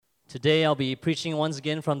Today I'll be preaching once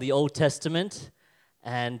again from the Old Testament.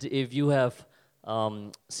 And if you have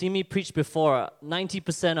seen me preach before,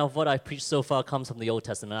 90% of what I've preached so far comes from the Old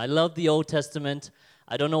Testament. I love the Old Testament.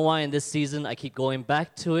 I don't know why in this season I keep going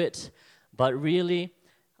back to it. But really,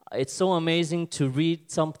 it's so amazing to read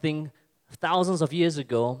something thousands of years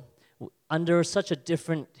ago under such a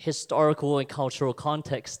different historical and cultural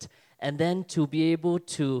context, and then to be able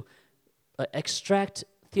to extract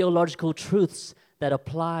theological truths that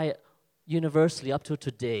apply universally up to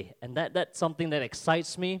today. And that's something that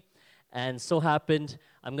excites me. And so happened,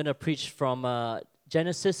 I'm going to preach from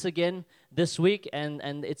Genesis again this week.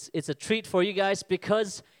 And it's a treat for you guys,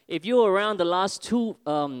 because if you were around the last two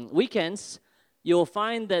weekends, you'll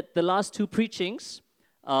find that the last two preachings,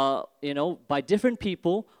 by different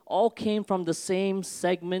people, all came from the same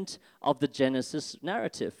segment of the Genesis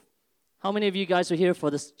narrative. How many of you guys were here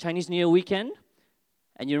for this Chinese New Year weekend?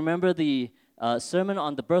 And you remember the sermon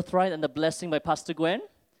on the birthright and the blessing by Pastor Gwen?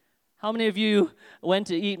 How many of you went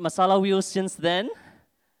to eat masala wheels since then?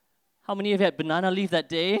 How many of you had banana leaf that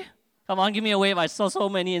day? Come on, give me a wave. I saw so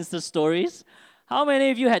many Insta stories. How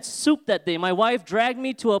many of you had soup that day? My wife dragged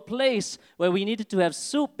me to a place where we needed to have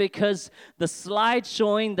soup because the slide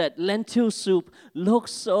showing that lentil soup looked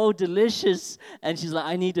so delicious. And she's like,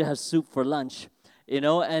 I need to have soup for lunch.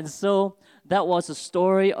 And so that was a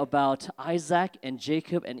story about Isaac and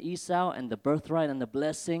Jacob and Esau and the birthright and the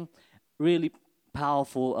blessing. Really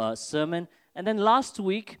powerful sermon. And then last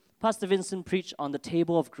week, Pastor Vincent preached on the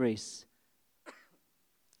table of grace.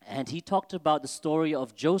 And he talked about the story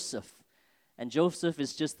of Joseph. And Joseph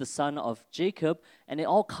is just the son of Jacob. And it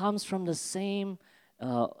all comes from the same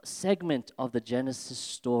segment of the Genesis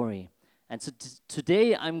story. And so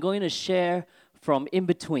today I'm going to share from in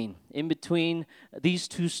between these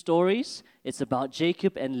two stories. It's about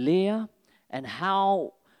Jacob and Leah, and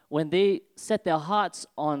how when they set their hearts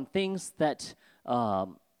on things that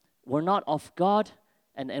were not of God,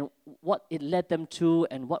 and what it led them to,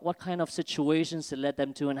 and what kind of situations it led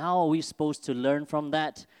them to, and how are we supposed to learn from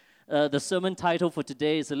that. The sermon title for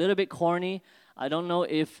today is a little bit corny. I don't know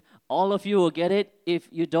if all of you will get it. If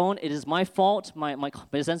you don't, it is my fault. My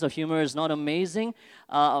sense of humor is not amazing.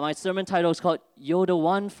 My sermon title is called Yoda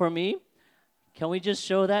 1 for me. Can we just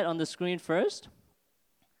show that on the screen first?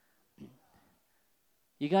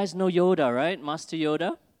 You guys know Yoda, right? Master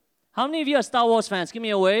Yoda. How many of you are Star Wars fans? Give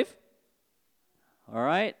me a wave. All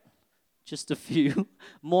right. Just a few.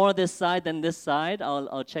 More this side than this side.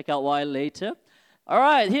 I'll check out why later. All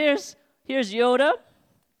right, here's Yoda.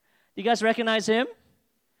 You guys recognize him?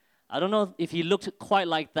 I don't know if he looked quite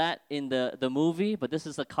like that in the movie, but this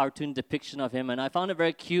is a cartoon depiction of him, and I found it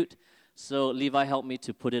very cute. So Levi helped me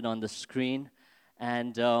to put it on the screen,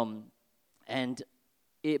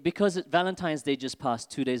 because Valentine's Day just passed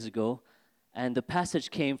 2 days ago, and the passage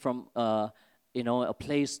came from a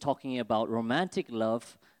place talking about romantic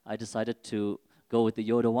love. I decided to go with the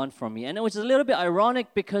Yoda 1 for me, and it was a little bit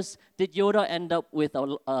ironic because did Yoda end up with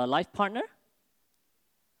a life partner?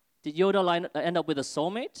 Did Yoda end up with a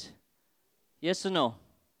soulmate? Yes or no?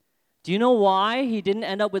 Do you know why he didn't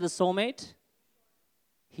end up with a soulmate?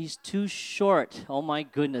 He's too short. Oh my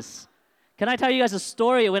goodness. Can I tell you guys a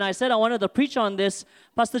story? When I said I wanted to preach on this,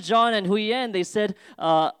 Pastor John and Hui Yan, they said,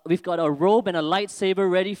 we've got a robe and a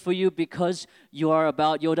lightsaber ready for you because you are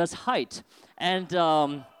about Yoda's height. And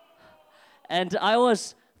I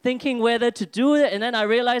was thinking whether to do it, and then I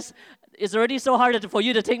realized it's already so hard for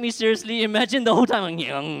you to take me seriously. Imagine the whole time,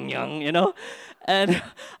 and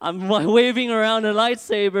I'm waving around a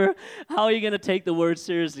lightsaber. How are you going to take the word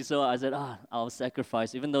seriously? So I said, I'll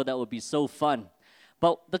sacrifice, even though that would be so fun.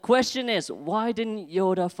 But the question is, why didn't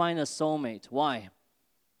Yoda find a soulmate? Why?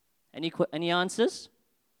 Any answers?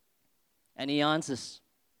 Any answers?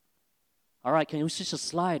 All right, can you switch a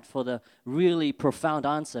slide for the really profound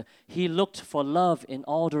answer? He looked for love in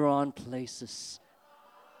Alderaan places.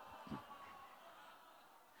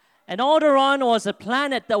 And Alderaan was a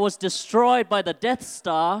planet that was destroyed by the Death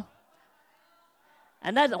Star.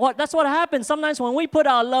 And that's what happens. Sometimes when we put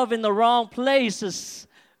our love in the wrong places,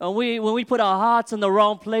 when we put our hearts in the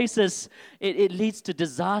wrong places, it leads to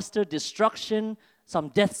disaster, destruction. Some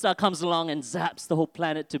Death Star comes along and zaps the whole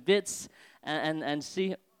planet to bits. And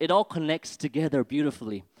see, it all connects together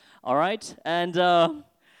beautifully. All right? And,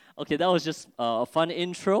 okay, that was just a fun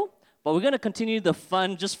intro. But we're going to continue the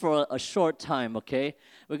fun just for a short time, okay?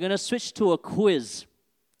 We're going to switch to a quiz.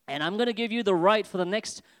 And I'm going to give you the right for the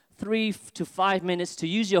next 3 to 5 minutes to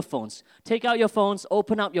use your phones. Take out your phones,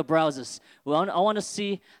 open up your browsers. I want to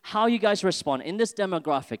see how you guys respond. In this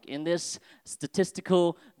demographic, in this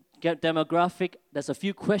statistical demographic, there's a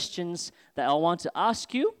few questions that I want to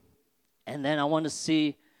ask you. And then I want to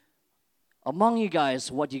see among you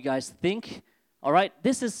guys what you guys think. All right,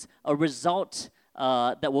 this is a result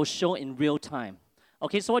that will show in real time.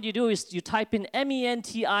 Okay, so what you do is you type in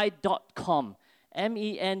menti.com,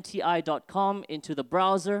 menti.com into the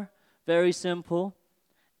browser. Very simple.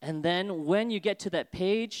 And then when you get to that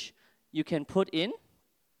page, you can put in,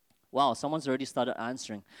 wow, someone's already started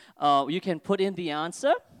answering. You can put in the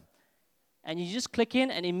answer, and you just click in,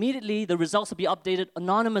 and immediately the results will be updated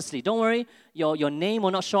anonymously. Don't worry, your name will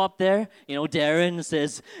not show up there. You know, Darren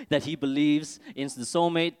says that he believes in the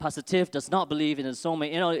soulmate. Pastor Tiff does not believe in the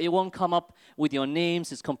soulmate. You know, it won't come up with your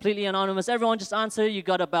names. It's completely anonymous. Everyone just answer. You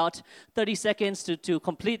got about 30 seconds to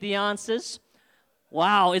complete the answers.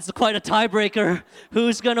 Wow, it's quite a tiebreaker.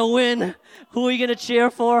 Who's going to win? Who are you going to cheer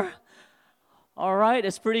for? All right,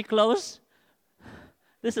 it's pretty close.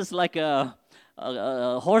 This is like a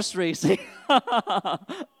horse racing.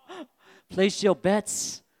 Place your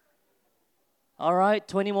bets. All right,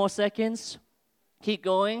 20 more seconds. Keep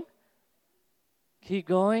going. Keep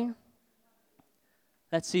going.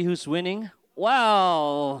 Let's see who's winning.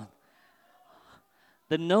 Wow.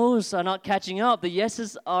 The no's are not catching up. The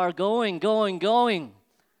yeses are going.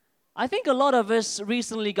 I think a lot of us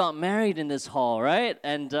recently got married in this hall, right?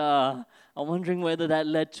 And I'm wondering whether that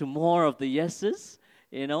led to more of the yeses.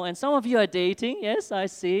 You know, and some of you are dating. Yes, I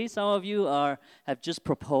see. Some of you have just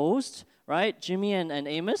proposed, right? Jimmy and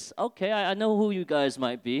Amos. Okay, I know who you guys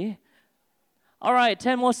might be. All right,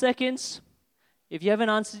 10 more seconds. If you haven't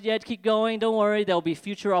answered yet, keep going. Don't worry, there'll be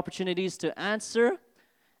future opportunities to answer.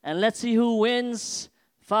 And let's see who wins.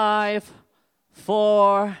 5,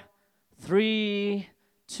 4, 3,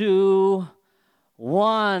 2,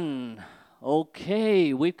 1.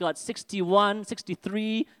 Okay, we've got 61,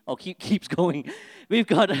 63. Oh, keeps going. We've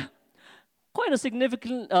got quite a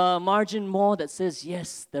significant margin more that says,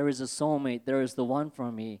 yes, there is a soulmate. There is the one for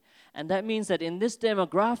me. And that means that in this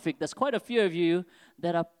demographic, there's quite a few of you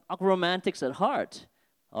that are romantics at heart.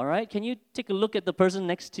 All right, can you take a look at the person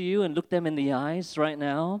next to you and look them in the eyes right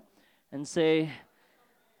now and say,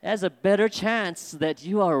 there's a better chance that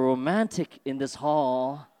you are romantic in this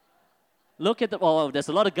hall. Look at there's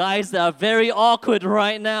a lot of guys that are very awkward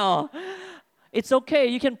right now. It's okay,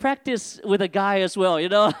 you can practice with a guy as well, you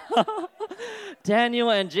know. Daniel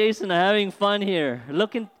and Jason are having fun here.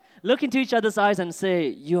 Look into each other's eyes and say,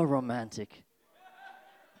 you're romantic.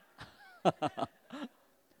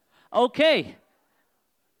 Okay,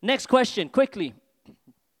 next question, quickly.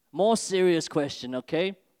 More serious question,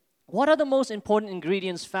 okay? What are the most important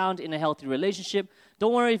ingredients found in a healthy relationship?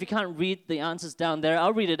 Don't worry if you can't read the answers down there.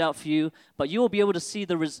 I'll read it out for you, but you will be able to see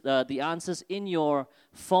the answers in your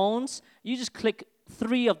phones. You just click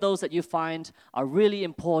 3 of those that you find are really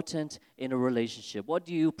important in a relationship. What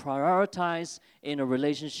do you prioritize in a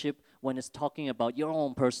relationship when it's talking about your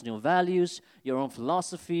own personal values, your own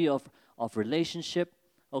philosophy of relationship?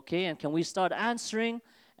 Okay, and can we start answering?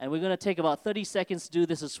 And we're going to take about 30 seconds to do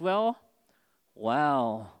this as well.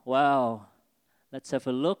 Wow. Let's have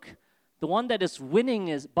a look. The one that is winning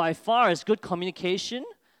is by far is good communication.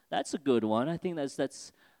 That's a good one. I think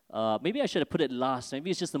that's maybe I should have put it last. Maybe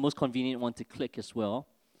it's just the most convenient one to click as well.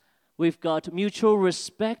 We've got mutual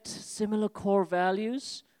respect, similar core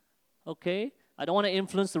values. Okay. I don't want to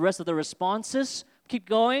influence the rest of the responses. Keep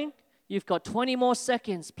going. You've got 20 more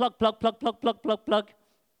seconds. Plug.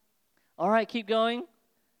 All right, keep going.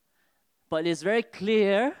 But it's very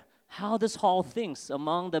clear how this hall thinks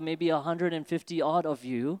among the maybe 150 odd of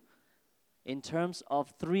you in terms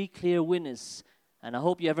of 3 clear winners. And I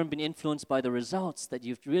hope you haven't been influenced by the results, that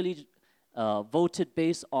you've really voted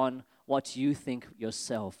based on what you think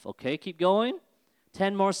yourself. Okay, keep going.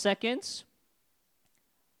 10 more seconds.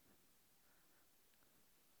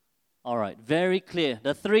 All right, very clear.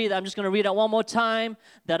 The 3 that I'm just going to read out one more time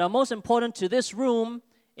that are most important to this room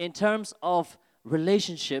in terms of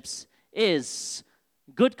relationships is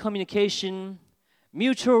good communication,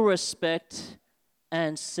 mutual respect,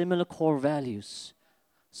 and similar core values.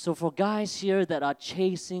 So for guys here that are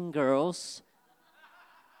chasing girls,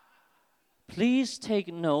 please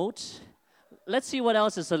take note. Let's see what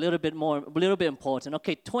else is a little bit important.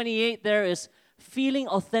 Okay, 28 there is feeling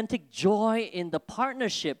authentic joy in the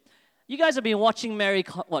partnership. You guys have been watching Marie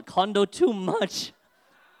Kondo too much.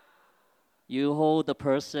 You hold the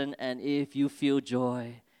person, and if you feel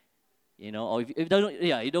joy, you know, or if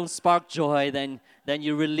you don't spark joy, then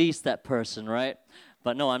you release that person, right?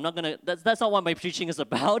 But no, I'm not gonna. That's not what my preaching is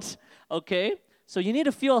about. Okay, so you need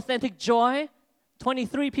to feel authentic joy.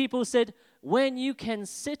 23 people said, when you can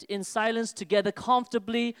sit in silence together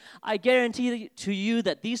comfortably. I guarantee to you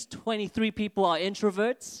that these 23 people are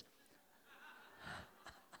introverts.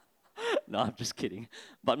 No, I'm just kidding.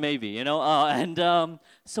 But maybe, you know.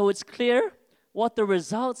 So it's clear what the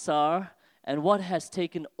results are and what has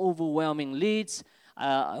taken overwhelming leads.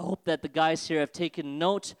 I hope that the guys here have taken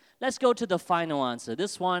note. Let's go to the final answer.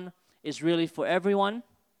 This one is really for everyone.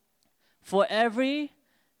 For every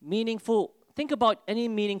meaningful, think about any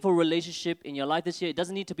meaningful relationship in your life this year. It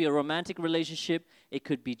doesn't need to be a romantic relationship. It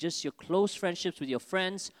could be just your close friendships with your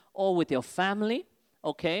friends or with your family,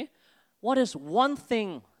 okay? What is one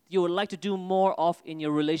thing you would like to do more of in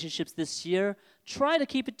your relationships this year? Try to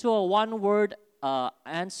keep it to a one-word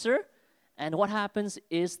answer. And what happens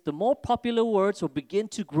is the more popular words will begin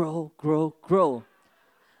to grow.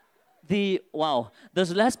 The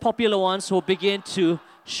less popular ones will begin to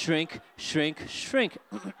shrink.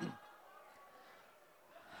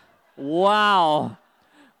 Wow.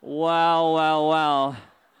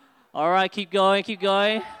 All right, keep going.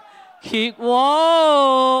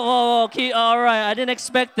 All right, I didn't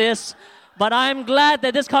expect this, but I'm glad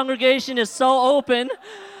that this congregation is so open.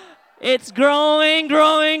 It's growing,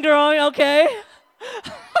 okay?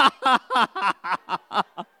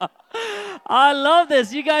 I love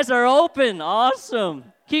this. You guys are open. Awesome.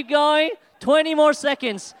 Keep going. 20 more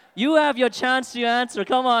seconds. You have your chance to answer.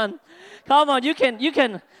 Come on. You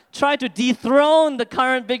can try to dethrone the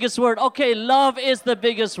current biggest word. Okay, love is the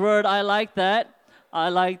biggest word. I like that.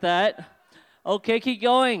 Okay, keep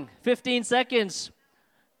going. 15 seconds.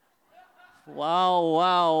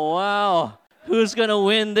 Wow. Who's going to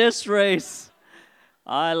win this race?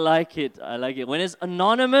 I like it. When it's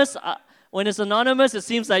anonymous, it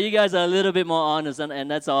seems like you guys are a little bit more honest,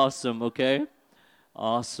 and that's awesome, okay?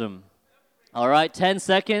 Awesome. All right, 10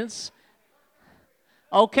 seconds.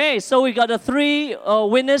 Okay, so we got the 3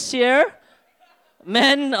 winners here.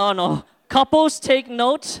 Men, couples, take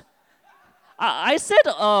note. I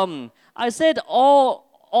said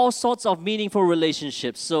all sorts of meaningful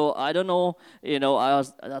relationships. So I don't know,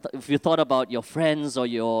 if you thought about your friends or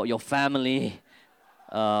your family,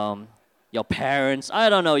 your parents. I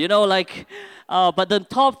don't know, but the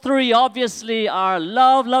top 3 obviously are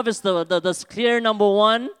love. Love is the clear number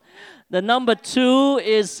 1. The number 2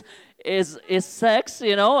 is sex.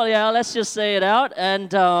 Let's just say it out.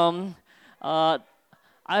 And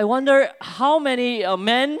I wonder how many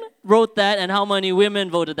men wrote that and how many women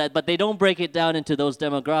voted that, but they don't break it down into those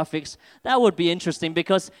demographics. That would be interesting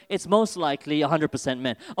because it's most likely 100%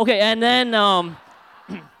 men. Okay, and then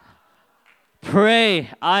pray.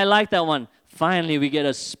 I like that one. Finally, we get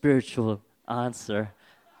a spiritual answer.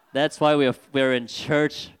 That's why we're in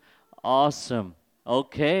church. Awesome.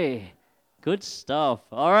 Okay, good stuff.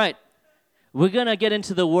 All right, we're going to get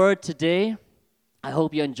into the Word today. I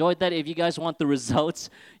hope you enjoyed that. If you guys want the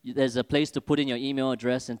results, there's a place to put in your email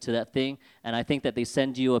address into that thing. And I think that they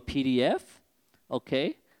send you a PDF.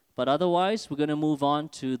 Okay? But otherwise, we're going to move on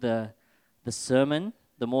to the sermon,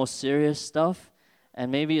 the more serious stuff.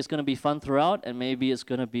 And maybe it's going to be fun throughout, and maybe it's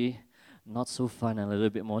going to be not so fun and a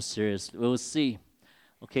little bit more serious. We'll see.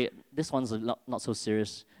 Okay, this one's not so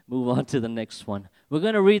serious. Move on to the next one. We're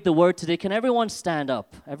going to read the Word today. Can everyone stand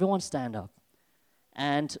up? Everyone stand up.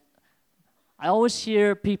 And I always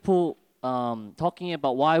hear people talking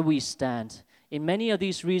about why we stand. In many of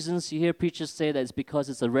these reasons, you hear preachers say that it's because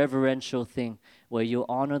it's a reverential thing where you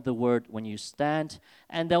honor the Word when you stand.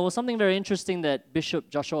 And there was something very interesting that Bishop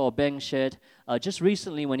Joshua Obeng shared just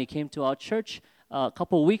recently when he came to our church a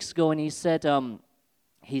couple of weeks ago, and he said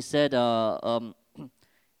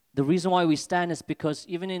the reason why we stand is because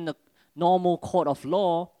even in the normal court of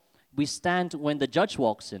law, we stand when the judge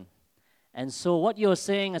walks in. And so what you're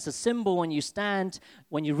saying as a symbol when you stand,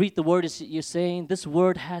 when you read the Word, is you're saying this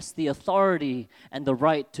Word has the authority and the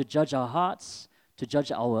right to judge our hearts, to judge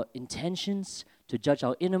our intentions, to judge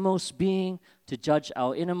our innermost being, to judge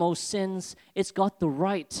our innermost sins. It's got the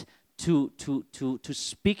right to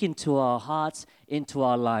speak into our hearts, into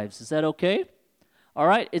our lives. Is that okay? All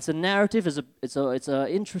right, it's a narrative. It's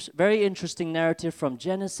a very interesting narrative from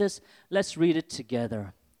Genesis. Let's read it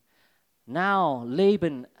together. Now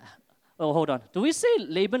Laban. Oh, hold on. Do we say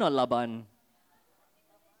Laban or Laban?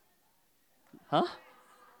 Huh?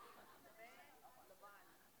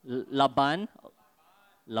 Laban?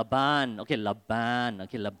 Laban. Okay,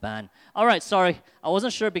 Laban. All right, sorry. I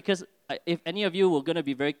wasn't sure because if any of you were going to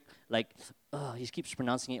be very he keeps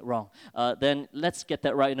pronouncing it wrong. Then let's get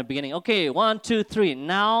that right in the beginning. Okay, 1, 2, 3.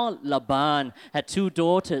 Now Laban had 2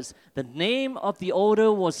 daughters. The name of the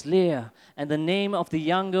older was Leah, and the name of the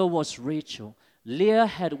younger was Rachel. Leah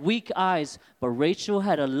had weak eyes, but Rachel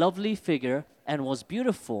had a lovely figure and was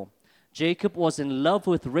beautiful. Jacob was in love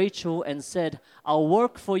with Rachel and said, "I'll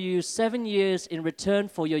work for you 7 years in return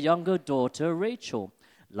for your younger daughter, Rachel."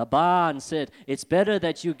 Laban said, "It's better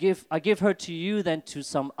that I give her to you than to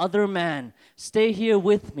some other man. Stay here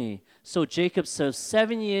with me." So Jacob served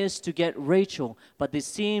 7 years to get Rachel, but they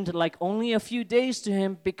seemed like only a few days to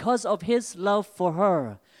him because of his love for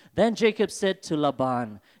her. Then Jacob said to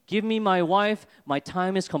Laban, "Give me my wife, my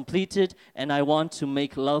time is completed, and I want to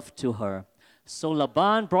make love to her." So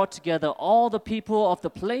Laban brought together all the people of the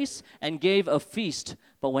place and gave a feast.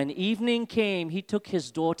 But when evening came, he took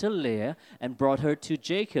his daughter Leah and brought her to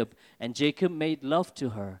Jacob, and Jacob made love to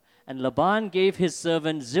her. And Laban gave his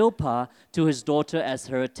servant Zilpah to his daughter as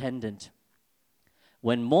her attendant.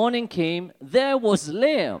 When morning came, there was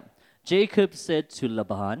Leah. Jacob said to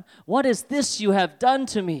Laban, "What is this you have done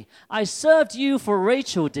to me? I served you for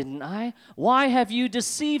Rachel, didn't I? Why have you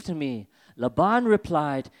deceived me?" Laban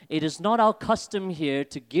replied, "It is not our custom here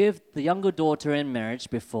to give the younger daughter in marriage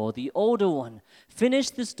before the older one. Finish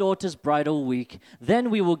this daughter's bridal week, then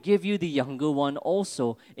we will give you the younger one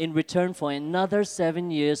also in return for another 7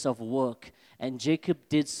 years of work." And Jacob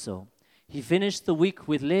did so. He finished the week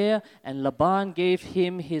with Leah, and Laban gave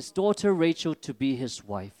him his daughter Rachel to be his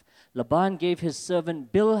wife. Laban gave his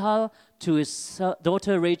servant Bilhah to his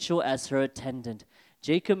daughter Rachel as her attendant.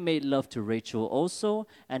 Jacob made love to Rachel also,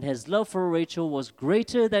 and his love for Rachel was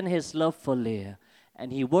greater than his love for Leah.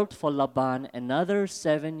 And he worked for Laban another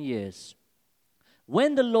 7 years.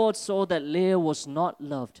 When the Lord saw that Leah was not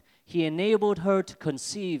loved, he enabled her to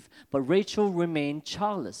conceive, but Rachel remained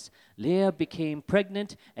childless. Leah became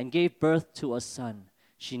pregnant and gave birth to a son.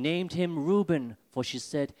 She named him Reuben, for she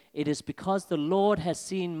said, "It is because the Lord has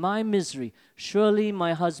seen my misery. Surely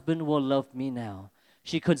my husband will love me now."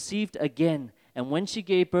 She conceived again, and when she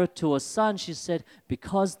gave birth to a son, she said,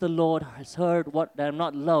 "Because the Lord has heard that I am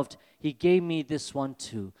not loved, he gave me this one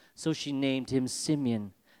too." So she named him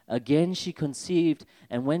Simeon. Again she conceived,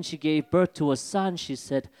 and when she gave birth to a son, she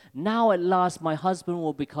said, "Now at last my husband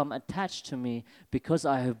will become attached to me, because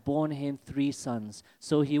I have borne him 3 sons."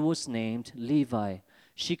 So he was named Levi.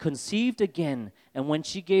 She conceived again, and when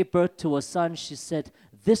she gave birth to a son, she said,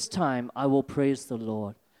 "This time I will praise the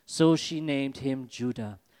Lord." So she named him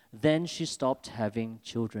Judah. Then she stopped having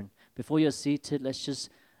children. Before you're seated, let's just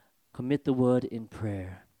commit the word in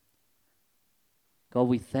prayer. God,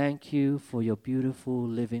 we thank you for your beautiful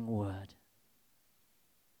living word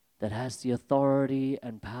that has the authority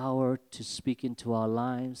and power to speak into our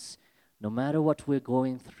lives, no matter what we're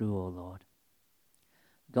going through, oh Lord.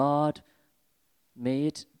 God, may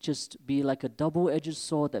it just be like a double-edged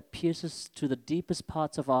sword that pierces to the deepest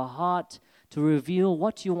parts of our heart to reveal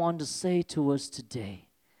what you want to say to us today.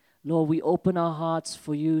 Lord, we open our hearts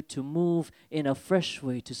for you to move in a fresh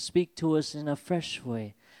way, to speak to us in a fresh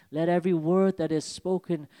way. Let every word that is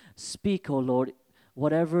spoken speak, O Lord,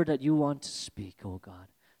 whatever that you want to speak, O God.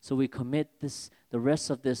 So we commit the rest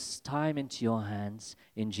of this time into your hands.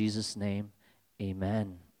 In Jesus' name,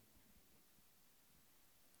 amen.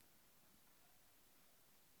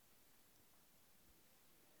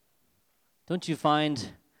 Don't you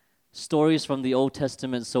find stories from the Old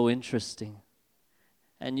Testament so interesting?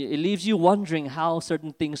 And it leaves you wondering how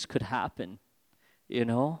certain things could happen, you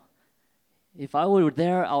know? If I were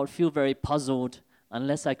there, I would feel very puzzled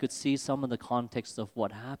unless I could see some of the context of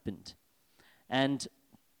what happened. And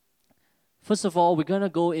first of all, we're going to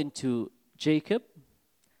go into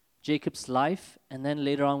Jacob's life, and then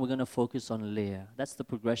later on we're going to focus on Leah. That's the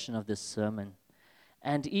progression of this sermon.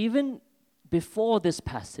 And even before this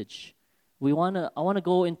passage, I want to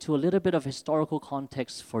go into a little bit of historical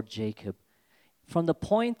context for Jacob. From the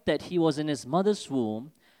point that he was in his mother's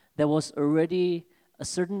womb, there was already a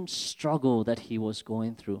certain struggle that he was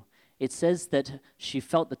going through. It says that she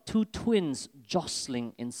felt the 2 twins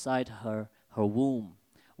jostling inside her womb.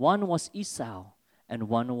 One was Esau and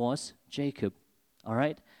one was Jacob. All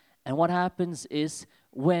right? And what happens is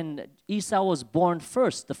when Esau was born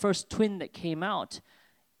first, the first twin that came out,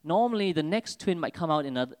 normally the next twin might come out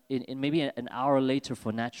in maybe an hour later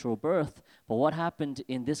for natural birth. But what happened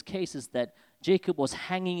in this case is that Jacob was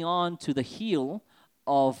hanging on to the heel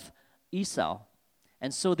of Esau.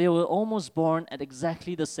 And so they were almost born at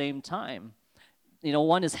exactly the same time. You know,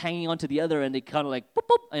 one is hanging on to the other and they kind of like, boop,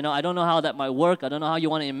 boop. You know, I don't know how that might work. I don't know how you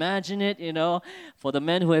want to imagine it, you know. For the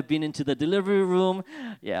men who have been into the delivery room,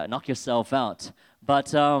 yeah, knock yourself out.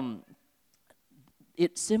 But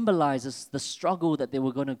it symbolizes the struggle that they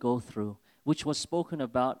were going to go through, which was spoken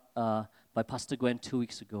about by Pastor Gwen 2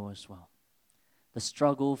 weeks ago as well. The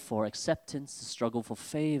struggle for acceptance, the struggle for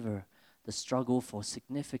favor, the struggle for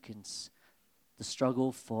significance, the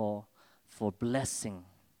struggle for blessing.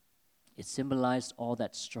 It symbolized all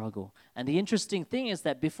that struggle. And the interesting thing is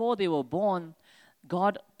that before they were born,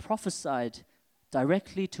 God prophesied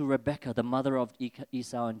directly to Rebekah, the mother of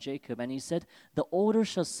Esau and Jacob, and he said, "The older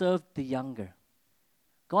shall serve the younger."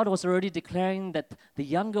 God was already declaring that the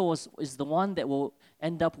younger is the one that will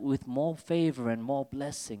end up with more favor and more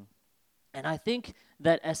blessing. And I think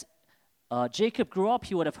that as Jacob grew up,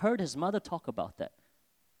 he would have heard his mother talk about that.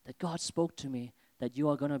 That God spoke to me that you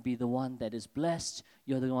are going to be the one that is blessed.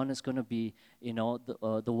 You're the one that's going to be,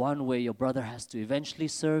 the one where your brother has to eventually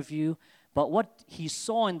serve you. But what he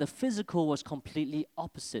saw in the physical was completely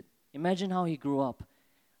opposite. Imagine how he grew up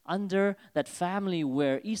under that family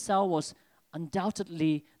where Esau was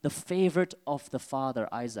undoubtedly the favorite of the father,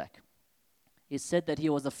 Isaac. It said that he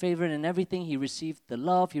was the favorite in everything. He received the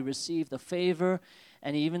love, he received the favor,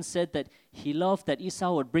 and he even said that he loved that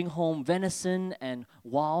Esau would bring home venison and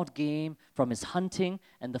wild game from his hunting,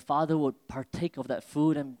 and the father would partake of that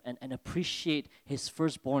food and appreciate his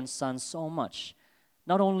firstborn son so much.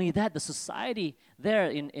 Not only that, the society there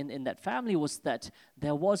in that family was that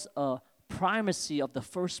there was a primacy of the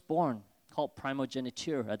firstborn called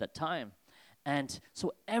primogeniture at that time. And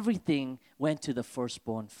so everything went to the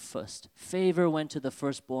firstborn first. Favor went to the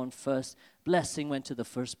firstborn first. Blessing went to the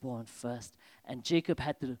firstborn first. And Jacob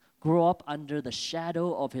had to grow up under the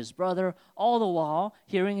shadow of his brother, all the while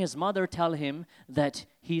hearing his mother tell him that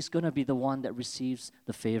he's going to be the one that receives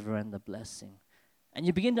the favor and the blessing. And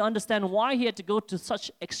you begin to understand why he had to go to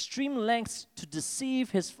such extreme lengths to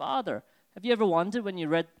deceive his father. Have you ever wondered when you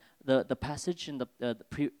read the passage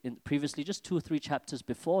previously, just 2 or 3 chapters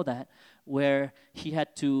before that, where he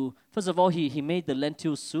had to, first of all, he made the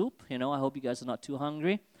lentil soup. I hope you guys are not too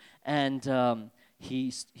hungry. And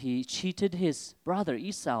he cheated his brother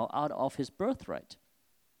Esau out of his birthright.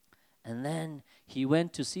 And then he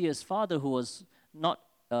went to see his father, who was not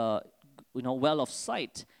well of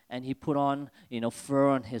sight, and he put on fur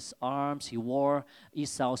on his arms. He wore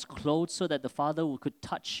Esau's clothes so that the father could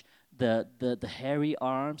touch the hairy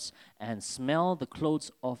arms and smell the clothes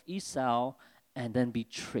of Esau and then be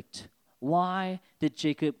tricked. Why did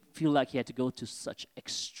Jacob feel like he had to go to such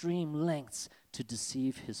extreme lengths to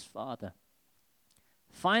deceive his father?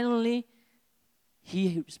 Finally,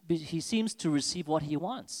 he seems to receive what he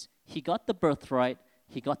wants. He got the birthright,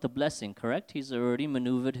 he got the blessing, correct? He's already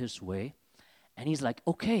maneuvered his way. And he's like,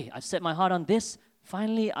 okay, I've set my heart on this.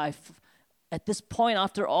 Finally, at this point,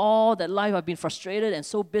 after all that life, I've been frustrated and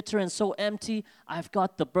so bitter and so empty. I've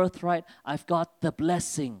got the birthright. I've got the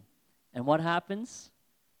blessing. And what happens?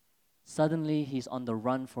 Suddenly, he's on the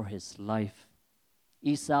run for his life.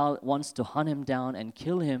 Esau wants to hunt him down and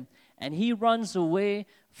kill him. And he runs away,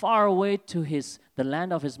 far away to the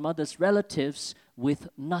land of his mother's relatives with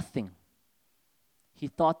nothing. He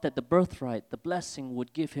thought that the birthright, the blessing,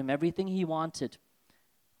 would give him everything he wanted.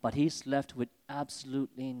 But he's left with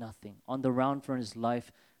absolutely nothing, on the run for his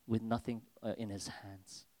life with nothing in his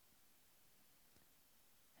hands.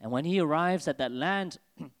 And when he arrives at that land,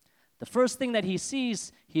 the first thing that he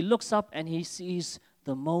sees, he looks up and he sees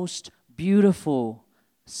the most beautiful,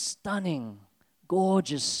 stunning,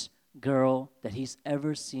 gorgeous girl that he's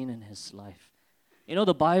ever seen in his life.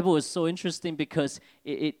 The Bible is so interesting because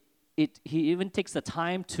he even takes the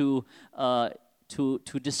time to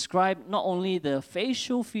describe not only the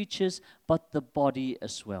facial features, but the body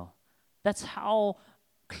as well. That's how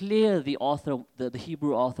clear the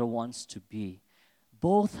Hebrew author wants to be.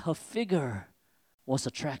 Both her figure was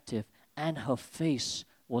attractive and her face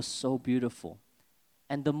was so beautiful.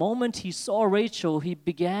 And the moment he saw Rachel, he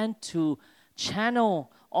began to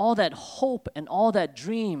channel all that hope and all that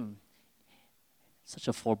dream. Such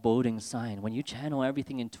a foreboding sign. When you channel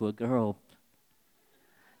everything into a girl,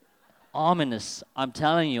 ominous. I'm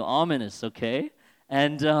telling you, ominous, okay?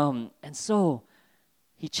 And so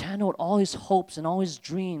he channeled all his hopes and all his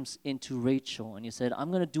dreams into Rachel. And he said,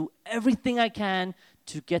 I'm going to do everything I can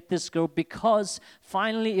to get this girl because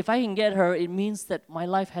finally, if I can get her, it means that my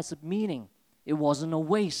life has a meaning. It wasn't a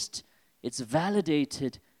waste. It's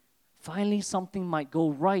validated. Finally, something might go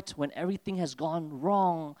right when everything has gone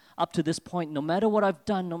wrong up to this point. No matter what I've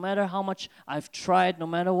done, no matter how much I've tried, no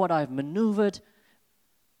matter what I've maneuvered,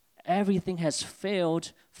 everything has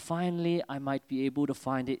failed. Finally, I might be able to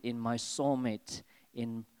find it in my soulmate,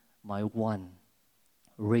 in my one,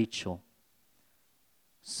 Rachel.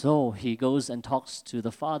 So he goes and talks to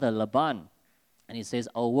the father, Laban, and he says,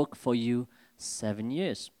 I'll work for you 7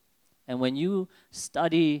 years. And when you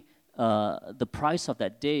study the price of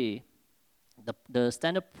that day, the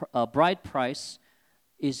standard bride price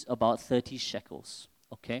is about 30 shekels,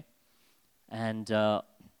 okay? And the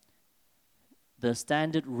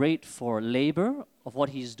standard rate for labor of what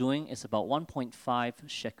he's doing is about 1.5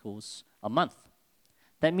 shekels a month.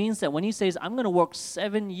 That means that when he says, I'm going to work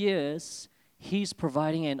 7 years, he's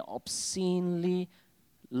providing an obscenely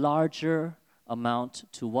larger amount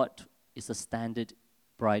to what is the standard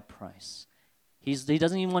bride price. He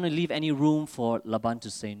doesn't even want to leave any room for Laban to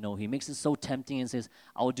say no. He makes it so tempting and says,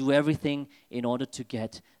 I will do everything in order to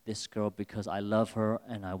get this girl because I love her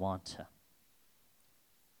and I want her.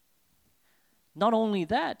 Not only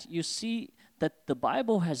that, you see that the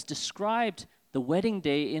Bible has described the wedding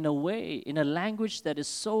day in a way, in a language that is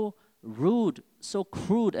so rude, so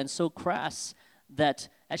crude, and so crass that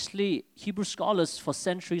actually Hebrew scholars for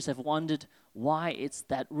centuries have wondered why it's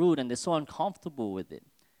that rude and they're so uncomfortable with it.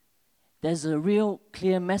 There's a real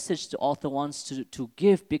clear message the author wants to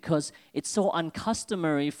give because it's so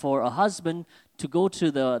uncustomary for a husband to go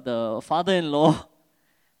to the father-in-law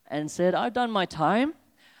and said, I've done my time.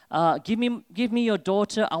 Give me your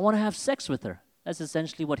daughter. I want to have sex with her. That's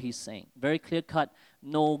essentially what he's saying. Very clear cut,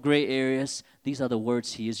 no gray areas. These are the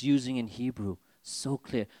words he is using in Hebrew. So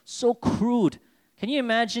clear, so crude. Can you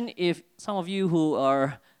imagine if some of you who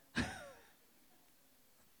are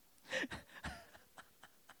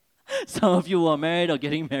some of you who are married or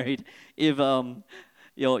getting married, if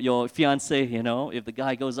your fiance, if the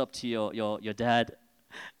guy goes up to your dad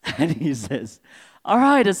and he says, all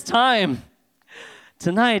right, it's time.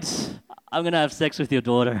 Tonight, I'm going to have sex with your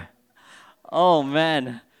daughter. Oh,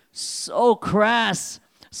 man. So crass,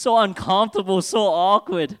 so uncomfortable, so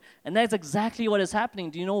awkward. And that's exactly what is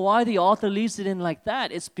happening. Do you know why the author leaves it in like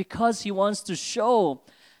that? It's because he wants to show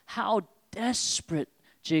how desperate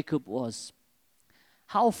Jacob was,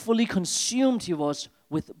 how fully consumed he was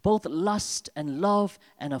with both lust and love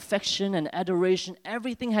and affection and adoration.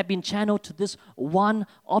 Everything had been channeled to this one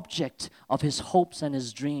object of his hopes and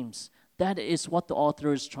his dreams. That is what the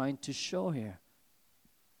author is trying to show here.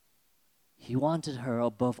 He wanted her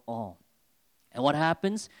above all. And what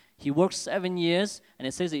happens? He works 7 years, and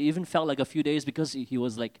it says it even felt like a few days because he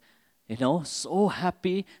was like, so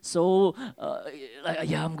happy, so,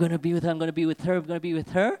 yeah, I'm going to be with her, I'm going to be with her, I'm going to be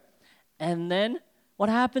with her. And then what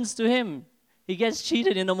happens to him? He gets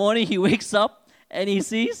cheated in the morning, he wakes up, and he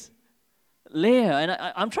sees Leah. And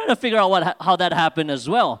I'm trying to figure out how that happened as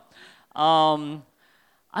well.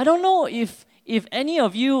 I don't know if any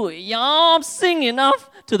of you sing enough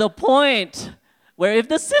to the point where if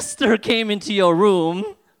the sister came into your room,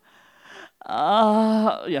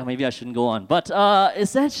 maybe I shouldn't go on. But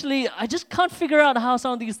essentially, I just can't figure out how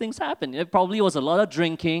some of these things happen. It probably was a lot of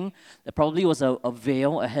drinking. There probably was a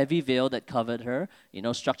veil, a heavy veil that covered her,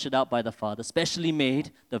 structured out by the father, specially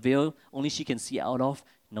made. The veil only she can see out of.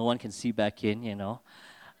 No one can see back in,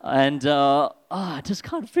 And I just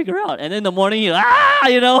can't figure out. And in the morning,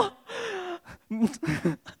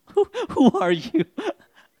 who are you?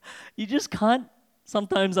 You just can't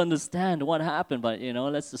sometimes understand what happened. But,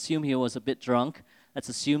 let's assume he was a bit drunk. Let's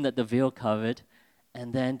assume that the veil covered.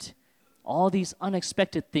 And then all these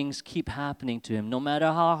unexpected things keep happening to him. No matter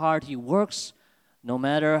how hard he works, no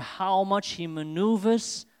matter how much he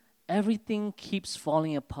maneuvers, everything keeps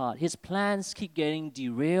falling apart. His plans keep getting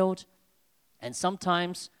derailed. And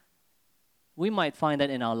sometimes we might find that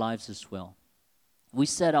in our lives as well. We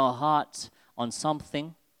set our heart on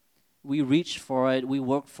something. We reach for it. We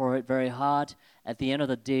work for it very hard. At the end of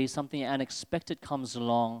the day, something unexpected comes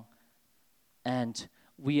along, and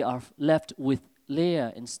we are left with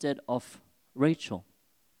Leah instead of Rachel.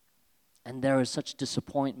 And there is such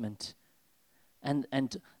disappointment.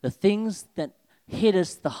 And the things that hit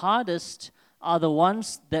us the hardest are the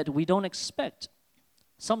ones that we don't expect.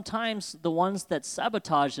 Sometimes the ones that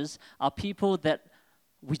sabotage us are people that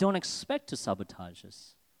we don't expect to sabotage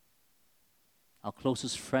us. Our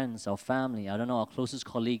closest friends, our family, our closest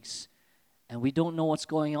colleagues. And we don't know what's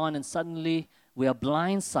going on, and suddenly we are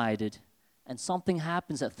blindsided, and something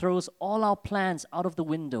happens that throws all our plans out of the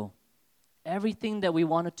window. Everything that we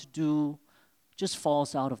wanted to do just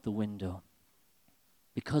falls out of the window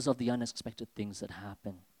because of the unexpected things that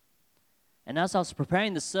happen. And as I was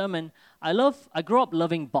preparing the sermon, I grew up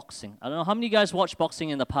loving boxing. I don't know how many of you guys watched boxing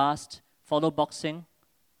in the past, follow boxing?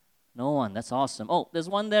 No one, that's awesome. Oh, there's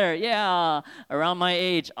one there, yeah, around my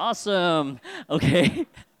age, awesome, okay.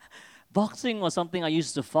 Boxing was something I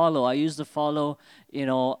used to follow. I used to follow,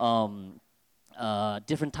 different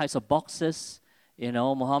types of boxers.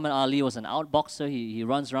 Muhammad Ali was an outboxer. He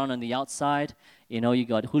runs around on the outside. You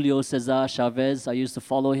got Julio Cesar Chavez. I used to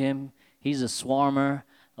follow him. He's a swarmer.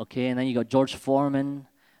 Okay, and then you got George Foreman,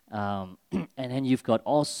 and then you've got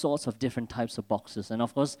all sorts of different types of boxers. And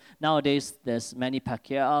of course, nowadays there's Manny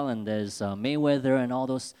Pacquiao and there's Mayweather and all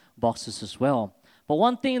those boxers as well. But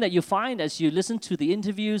one thing that you find as you listen to the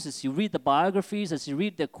interviews, as you read the biographies, as you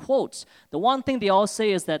read the quotes, the one thing they all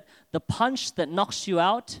say is that the punch that knocks you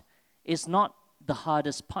out is not the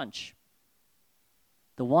hardest punch.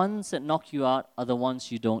 the ones that knock you out are the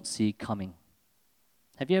ones you don't see coming.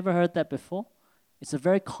 Have you ever heard that before? It's a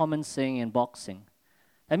very common saying in boxing.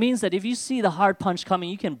 That means that if you see the hard punch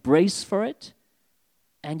coming, you can brace for it,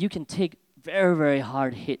 and you can take very, very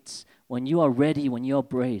hard hits when you are ready, when you are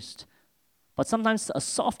braced. But sometimes a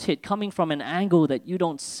soft hit coming from an angle that you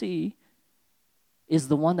don't see is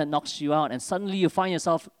the one that knocks you out. And suddenly you find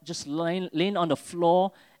yourself just laying on the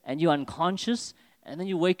floor and you're unconscious. And then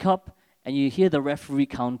you wake up and you hear the referee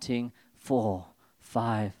counting 4,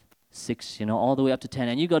 5, 6, all the way up to 10.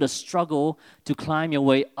 And you got to struggle to climb your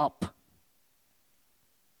way up.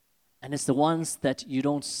 And it's the ones that you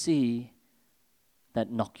don't see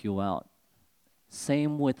that knock you out.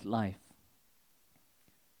 Same with life.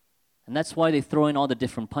 And that's why they throw in all the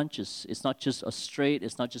different punches. It's not just a straight,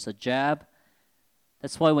 it's not just a jab.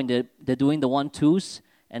 That's why when they're doing the 1-2s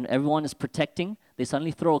and everyone is protecting, they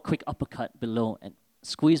suddenly throw a quick uppercut below and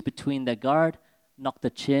squeeze between their guard, knock the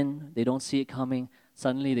chin, they don't see it coming.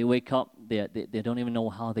 Suddenly they wake up, they don't even know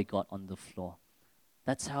how they got on the floor.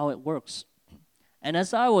 That's how it works. And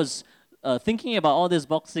as I was thinking about all these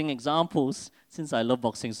boxing examples, since I love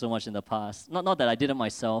boxing so much in the past, not that I did it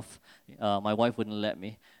myself, my wife wouldn't let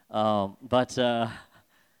me, but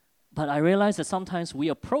I realized that sometimes we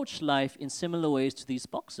approach life in similar ways to these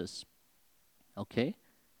boxers. Okay?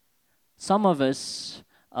 Some of us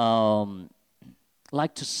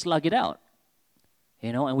like to slug it out,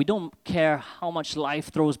 and we don't care how much life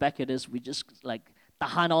throws back at us. We just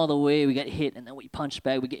tahan all the way, we get hit, and then we punch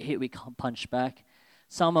back, we get hit, we punch back.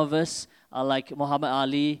 Some of us are like Muhammad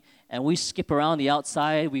Ali, and we skip around the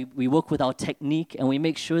outside. We work with our technique, and we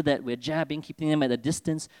make sure that we're jabbing, keeping them at a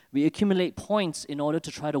distance. We accumulate points in order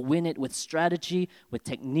to try to win it with strategy, with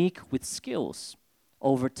technique, with skills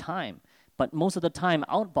over time. But most of the time,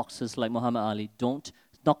 outboxers like Muhammad Ali don't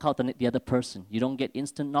knock out the other person. You don't get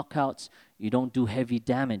instant knockouts. You don't do heavy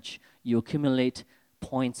damage. You accumulate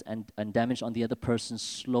points and damage on the other person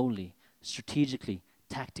slowly, strategically,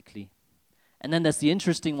 tactically. And then there's the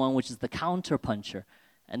interesting one, which is the counter puncher.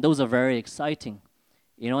 And those are very exciting.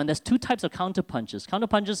 And there's two types of counter punches. Counter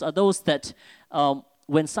punches are those that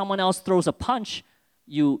when someone else throws a punch,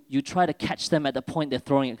 you try to catch them at the point they're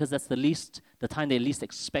throwing it, because that's the time they least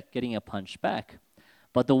expect getting a punch back.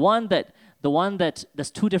 But the one that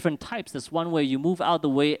there's two different types. There's one where you move out of the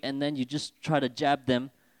way and then you just try to jab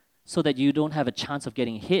them so that you don't have a chance of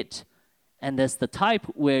getting hit. And there's the type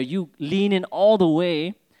where you lean in all the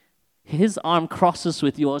way, his arm crosses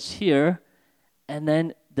with yours here, and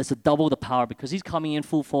then there's a double the power because he's coming in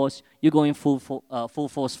full force, you're going full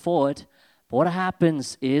force forward. But what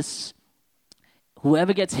happens is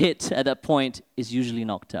whoever gets hit at that point is usually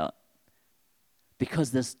knocked out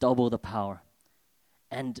because there's double the power.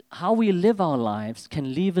 And how we live our lives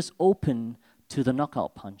can leave us open to the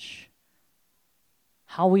knockout punch.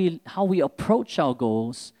 How we approach our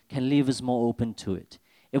goals can leave us more open to it.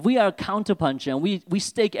 If we are a counterpuncher and we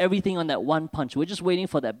stake everything on that one punch, we're just waiting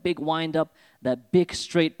for that big wind-up, that big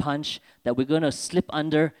straight punch that we're going to slip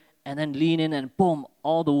under and then lean in and boom,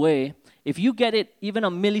 all the way. If you get it even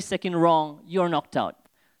a millisecond wrong, you're knocked out.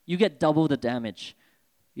 You get double the damage.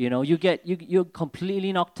 You're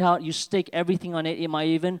completely knocked out. You stake everything on it. It might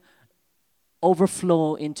even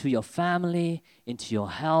overflow into your family, into your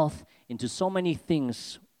health, into so many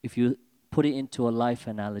things if you put it into a life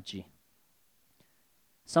analogy.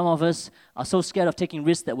 Some of us are so scared of taking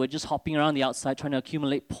risks that we're just hopping around the outside trying to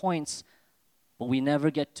accumulate points, but we never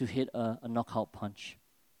get to hit a knockout punch.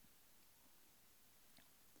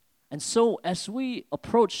 And so as we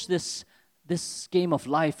approach this game of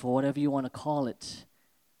life, or whatever you want to call it,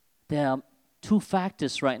 there are two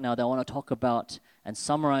factors right now that I want to talk about and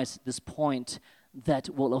summarize this point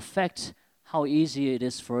that will affect how easy it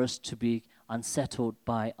is for us to be unsettled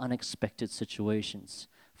by unexpected situations.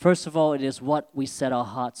 First of all, it is what we set our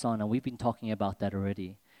hearts on, and we've been talking about that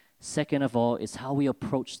already. Second of all, is how we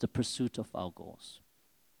approach the pursuit of our goals.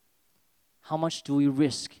 How much do we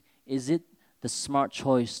risk? Is it the smart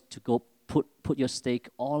choice to go put your stake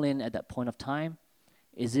all in at that point of time?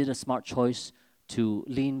 Is it a smart choice to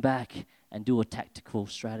lean back and do a tactical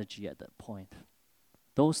strategy at that point?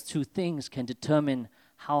 Those two things can determine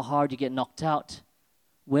how hard you get knocked out,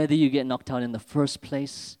 whether you get knocked out in the first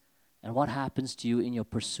place, and what happens to you in your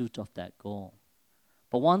pursuit of that goal.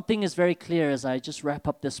 But one thing is very clear as I just wrap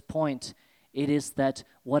up this point, it is that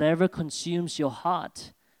whatever consumes your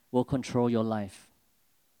heart will control your life.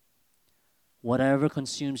 Whatever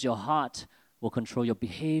consumes your heart will control your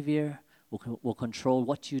behavior, will control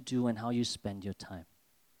what you do and how you spend your time.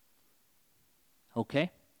 Okay?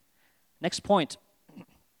 Next point.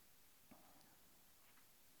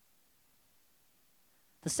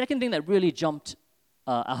 The second thing that really jumped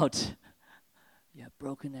out. You have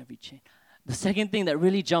broken every chain. The second thing that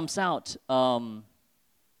really jumps out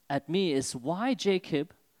at me is why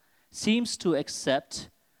Jacob seems to accept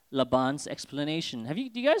Laban's explanation.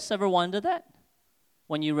 Do you guys ever wondered that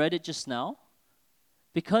when you read it just now?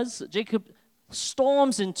 Because Jacob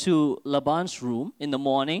storms into Laban's room in the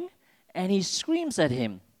morning and he screams at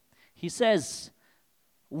him. He says,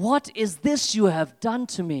 "What is this you have done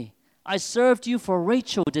to me? I served you for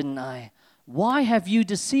Rachel, didn't I? Why have you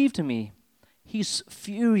deceived me?" He's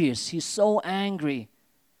furious. He's so angry.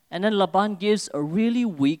 And then Laban gives a really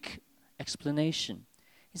weak explanation.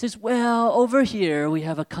 He says, "Well, over here we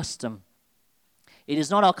have a custom. It is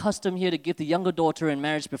not our custom here to give the younger daughter in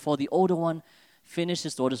marriage before the older one finishes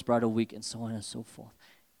his daughter's bridal week," and so on and so forth.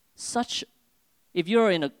 If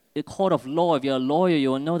you're in a court of law, if you're a lawyer,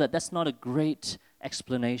 you will know that that's not a great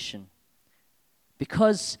explanation.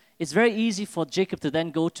 Because it's very easy for Jacob to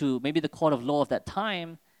then go to maybe the court of law of that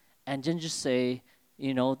time and then just say,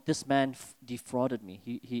 this man defrauded me.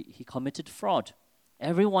 He committed fraud.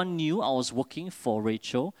 Everyone knew I was working for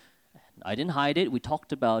Rachel. I didn't hide it. We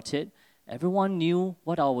talked about it. Everyone knew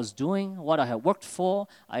what I was doing, what I had worked for.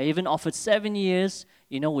 I even offered 7 years,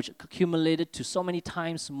 which accumulated to so many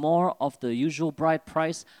times more of the usual bride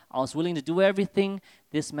price. I was willing to do everything.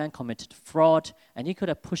 This man committed fraud, and he could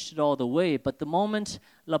have pushed it all the way. But the moment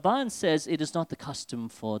Laban says it is not the custom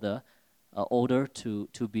for the older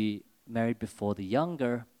to be married before the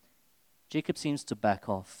younger, Jacob seems to back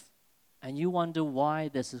off. And you wonder why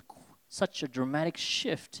there's such a dramatic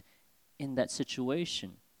shift in that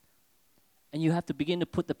situation. And you have to begin to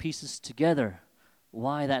put the pieces together,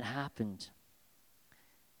 why that happened.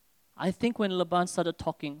 I think when Laban started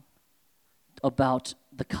talking about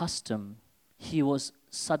the custom, he was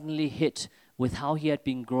suddenly hit with how he had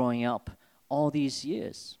been growing up all these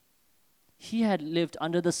years. He had lived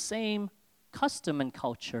under the same custom and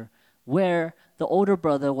culture where the older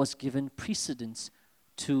brother was given precedence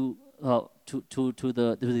to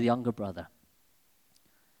the younger brother,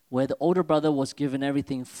 where the older brother was given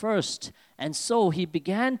everything first. And so he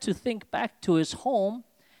began to think back to his home,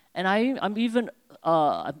 and I'm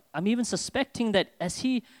even suspecting that as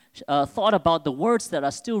he thought about the words that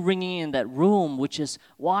are still ringing in that room, which is,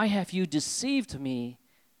 "Why have you deceived me?"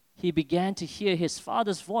 he began to hear his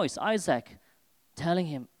father's voice, Isaac, telling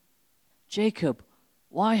him, "Jacob,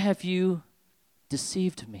 why have you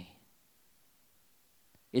deceived me?"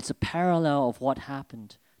 It's a parallel of what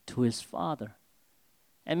happened to his father.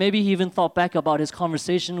 And maybe he even thought back about his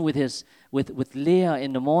conversation with Leah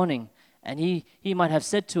in the morning, and he might have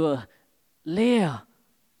said to her, "Leah,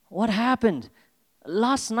 what happened?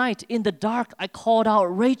 Last night in the dark I called out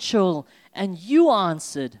Rachel, and you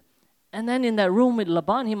answered." And then in that room with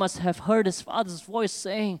Laban, he must have heard his father's voice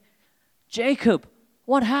saying, "Jacob,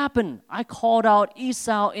 what happened? I called out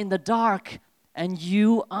Esau in the dark, and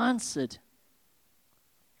you answered."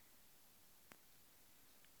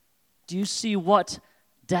 Do you see what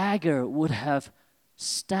dagger would have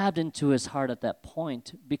stabbed into his heart at that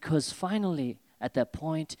point? Because finally, at that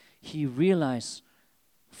point, he realized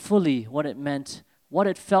fully what it meant, what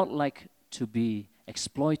it felt like to be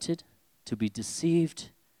exploited, to be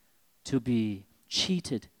deceived, to be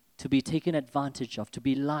cheated, to be taken advantage of, to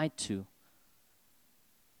be lied to.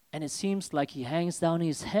 And it seems like he hangs down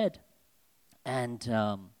his head and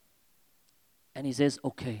he says,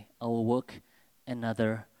 "Okay, I will work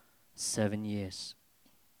another 7 years."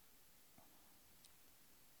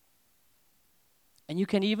 And you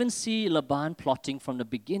can even see Laban plotting from the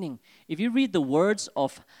beginning. If you read the words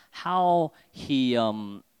of how he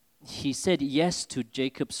said yes to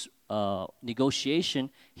Jacob's negotiation,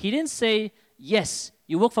 he didn't say, "Yes,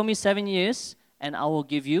 you work for me 7 years and I will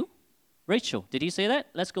give you Rachel." Did he say that?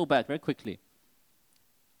 Let's go back very quickly.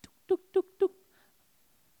 Tuk, tuk, tuk, tuk.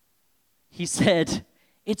 He said,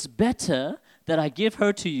 "It's better that I give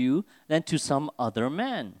her to you than to some other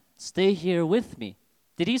man. Stay here with me."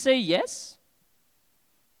 Did he say yes?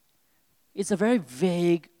 It's a very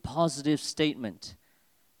vague, positive statement.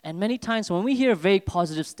 And many times when we hear vague,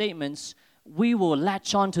 positive statements, we will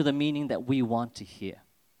latch on to the meaning that we want to hear.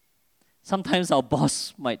 Sometimes our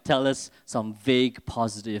boss might tell us some vague,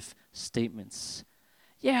 positive statements.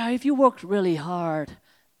 "Yeah, if you worked really hard,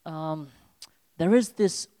 there is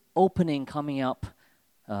this opening coming up,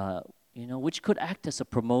 which could act as a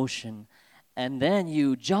promotion. And then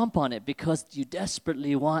you jump on it because you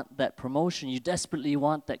desperately want that promotion. You desperately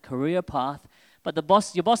want that career path. But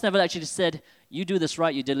your boss never actually said, 'You do this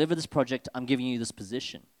right, you deliver this project, I'm giving you this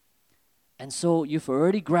position.' And so you've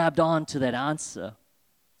already grabbed on to that answer.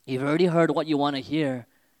 You've already heard what you want to hear.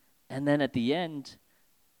 And then at the end,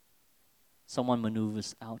 someone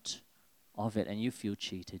maneuvers out of it and you feel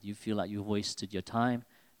cheated. You feel like you've wasted your time,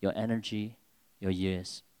 your energy, your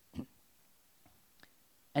years.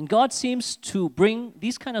 And God seems to bring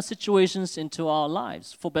these kind of situations into our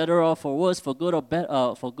lives, for better or for worse, for good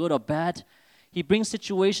or bad. He brings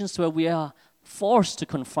situations where we are forced to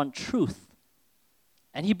confront truth.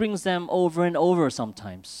 And He brings them over and over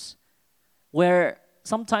sometimes, where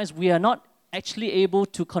sometimes we are not actually able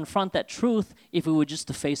to confront that truth if we were just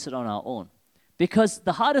to face it on our own. Because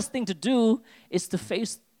the hardest thing to do is to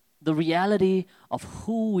face the reality of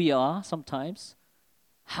who we are sometimes,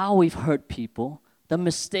 how we've hurt people, the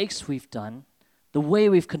mistakes we've done, the way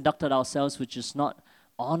we've conducted ourselves, which is not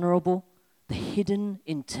honorable, the hidden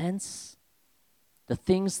intents, the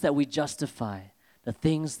things that we justify, the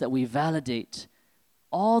things that we validate.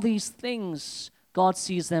 All these things, God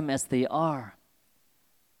sees them as they are.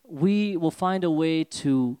 We will find a way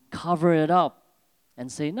to cover it up and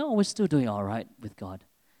say, no, we're still doing all right with God.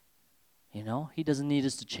 You know, He doesn't need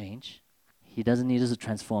us to change. He doesn't need us to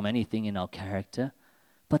transform anything in our character.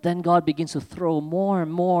 But then God begins to throw more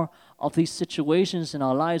and more of these situations in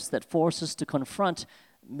our lives that force us to confront,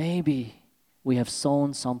 maybe we have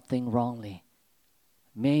sown something wrongly.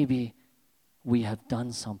 Maybe we have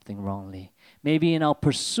done something wrongly. Maybe in our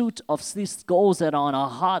pursuit of these goals that are on our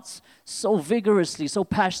hearts so vigorously, so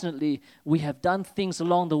passionately, we have done things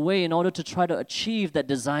along the way in order to try to achieve that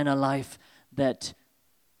designer life that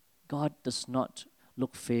God does not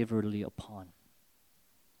look favorably upon.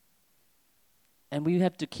 And we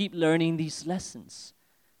have to keep learning these lessons.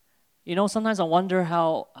 You know, sometimes I wonder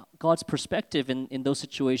how God's perspective in those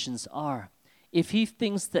situations are. If He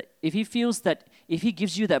feels that if He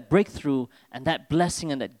gives you that breakthrough and that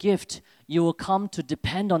blessing and that gift, you will come to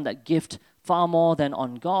depend on that gift far more than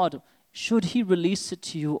on God, should He release it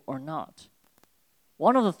to you or not?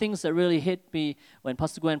 One of the things that really hit me when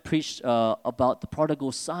Pastor Gwen preached about the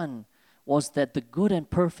prodigal son was that the good and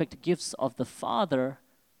perfect gifts of the Father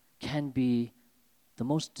can be the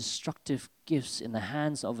most destructive gifts in the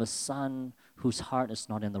hands of a son whose heart is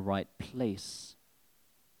not in the right place.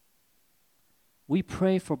 We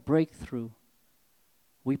pray for breakthrough.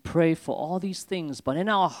 We pray for all these things, but in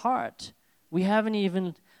our heart, we haven't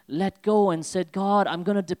even let go and said, God, I'm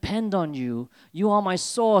going to depend on you. You are my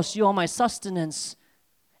source. You are my sustenance.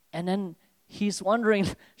 And then He's wondering,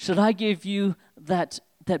 should I give you that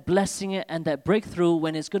blessing and that breakthrough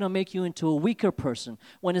when it's going to make you into a weaker person,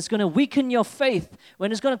 when it's going to weaken your faith, when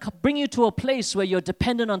it's going to bring you to a place where you're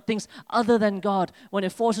dependent on things other than God, when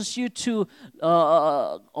it forces you to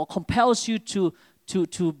or compels you to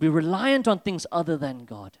be reliant on things other than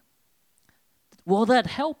God? Will that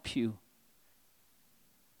help you?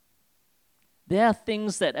 There are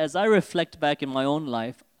things that as I reflect back in my own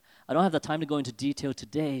life, I don't have the time to go into detail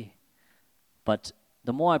today, but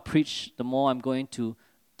the more I preach, the more I'm going to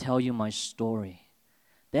tell you my story.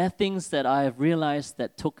 There are things that I have realized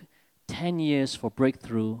that took 10 years for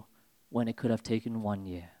breakthrough when it could have taken 1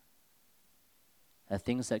 year. There are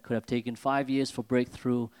things that could have taken 5 years for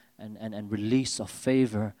breakthrough and release of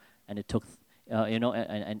favor, and it took,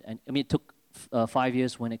 it took 5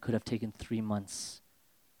 years when it could have taken 3 months.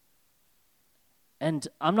 And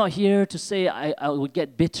I'm not here to say I would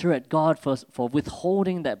get bitter at God for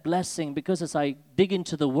withholding that blessing, because as I dig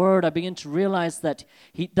into the Word, I begin to realize that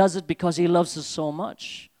He does it because He loves us so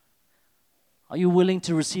much. Are you willing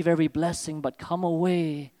to receive every blessing but come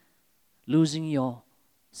away losing your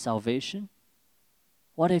salvation?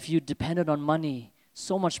 What if you depended on money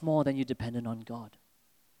so much more than you depended on God?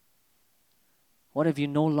 What if you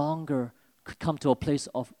no longer could come to a place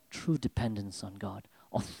of true dependence on God,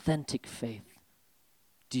 authentic faith?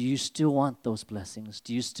 Do you still want those blessings?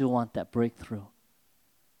 Do you still want that breakthrough?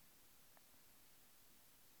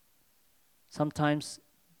 Sometimes,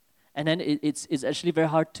 and then it's actually very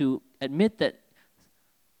hard to admit that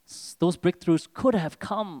those breakthroughs could have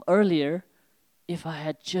come earlier if I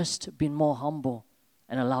had just been more humble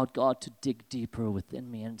and allowed God to dig deeper within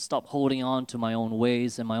me and stop holding on to my own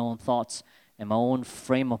ways and my own thoughts and my own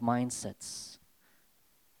frame of mindsets.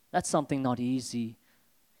 That's something not easy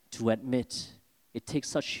to admit. It takes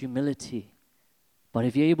such humility. But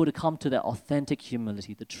if you're able to come to that authentic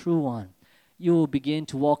humility, the true one, you will begin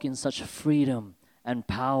to walk in such freedom and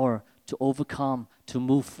power to overcome, to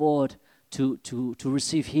move forward, to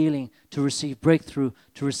receive healing, to receive breakthrough,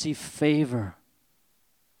 to receive favor.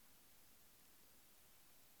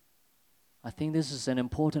 I think this is an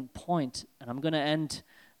important point, and I'm going to end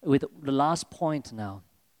with the last point now.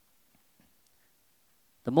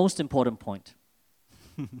 The most important point.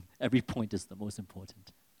 Every point is the most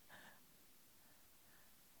important.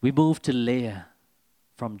 We move to Leah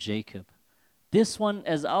from Jacob. This one,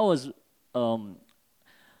 as I was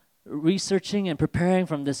researching and preparing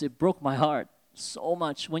from this, it broke my heart so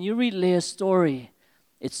much. When you read Leah's story,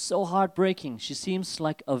 it's so heartbreaking. She seems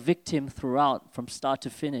like a victim throughout, from start to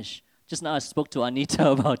finish. Just now I spoke to Anita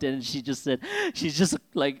about it, and she just said she's just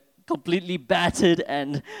like completely battered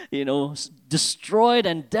and, destroyed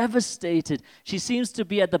and devastated. She seems to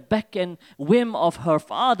be at the beck and whim of her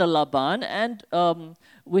father Laban and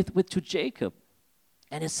to Jacob.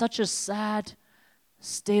 And it's such a sad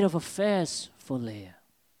state of affairs for Leah.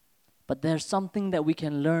 But there's something that we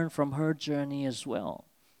can learn from her journey as well.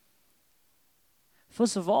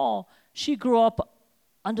 First of all, she grew up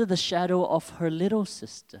under the shadow of her little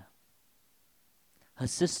sister. Her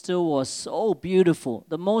sister was so beautiful,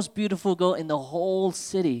 the most beautiful girl in the whole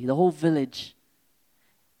city, the whole village.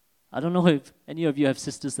 I don't know if any of you have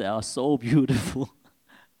sisters that are so beautiful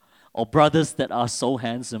or brothers that are so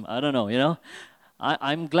handsome. I don't know,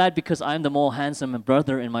 I'm glad because I'm the more handsome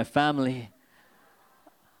brother in my family.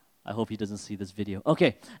 I hope he doesn't see this video.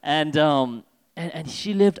 Okay, and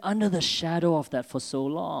she lived under the shadow of that for so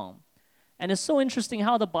long. And it's so interesting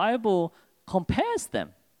how the Bible compares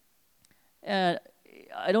them.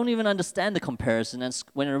 I don't even understand the comparison. And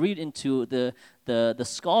when I read into the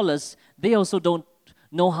scholars, they also don't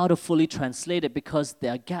know how to fully translate it because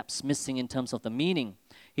there are gaps missing in terms of the meaning.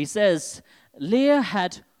 He says, Leah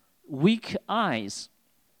had weak eyes,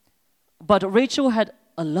 but Rachel had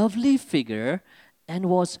a lovely figure and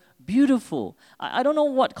was beautiful. I don't know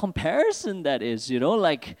what comparison that is,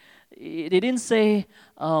 like they didn't say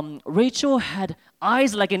Rachel had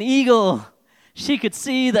eyes like an eagle. She could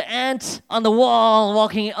see the ant on the wall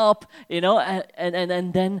walking up,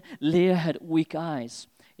 and then Leah had weak eyes.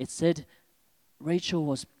 It said Rachel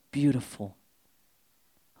was beautiful.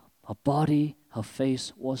 Her body, her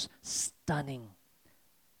face was stunning.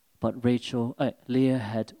 But Leah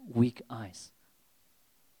had weak eyes.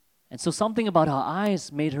 And so something about her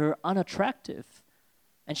eyes made her unattractive.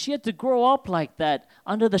 And she had to grow up like that,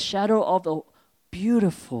 under the shadow of a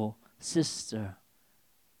beautiful sister.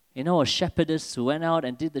 A shepherdess who went out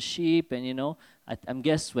and did the sheep, and I'm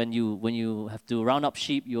guess when you have to round up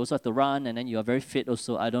sheep, you also have to run, and then you are very fit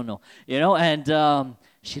also, I don't know. And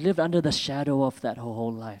she lived under the shadow of that her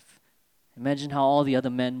whole life. Imagine how all the other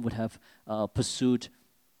men would have pursued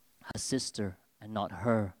her sister and not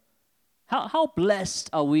her. How blessed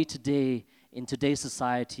are we today in today's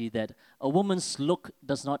society that a woman's look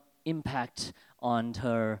does not impact on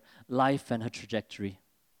her life and her trajectory?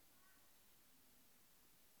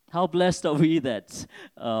 How blessed are we that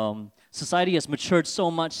society has matured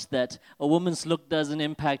so much that a woman's look doesn't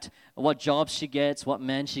impact what job she gets, what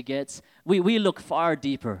man she gets. We look far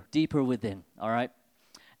deeper within, all right?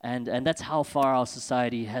 And that's how far our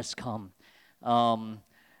society has come.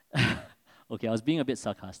 Okay, I was being a bit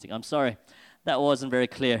sarcastic. I'm sorry. That wasn't very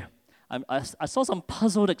clear. I saw some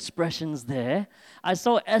puzzled expressions there. I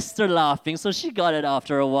saw Esther laughing, so she got it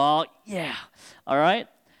after a while. Yeah, all right?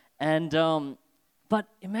 And but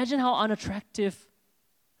imagine how unattractive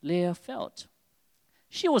Leah felt.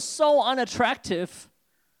 She was so unattractive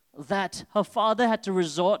that her father had to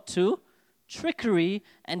resort to trickery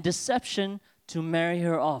and deception to marry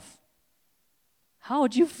her off. How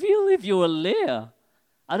would you feel if you were Leah?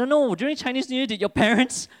 I don't know, during Chinese New Year, did your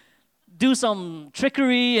parents do some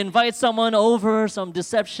trickery, invite someone over, some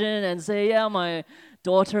deception, and say, yeah, my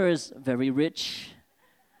daughter is very rich.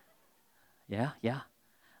 Yeah.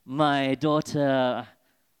 My daughter,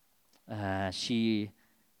 she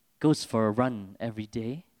goes for a run every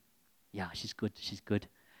day. Yeah, she's good.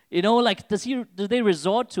 Do they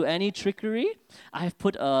resort to any trickery? I've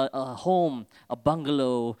put a home, a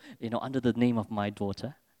bungalow, under the name of my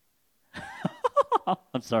daughter.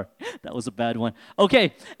 I'm sorry, that was a bad one.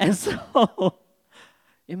 Okay, and so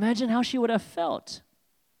imagine how she would have felt.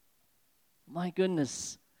 My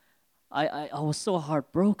goodness, I was so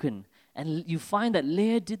heartbroken. And you find that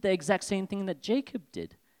Leah did the exact same thing that Jacob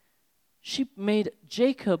did. She made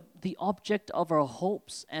Jacob the object of her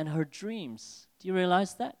hopes and her dreams. Do you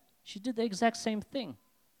realize that? She did the exact same thing.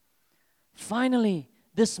 Finally,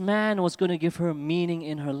 this man was going to give her meaning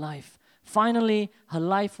in her life. Finally, her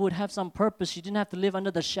life would have some purpose. She didn't have to live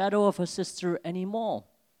under the shadow of her sister anymore.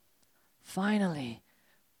 Finally,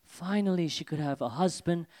 she could have a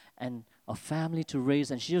husband and a family to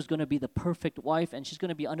raise, and she was going to be the perfect wife, and she's going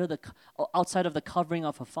to be outside of the covering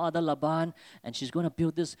of her father Laban, and she's going to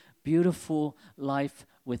build this beautiful life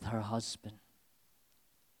with her husband.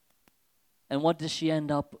 And what did she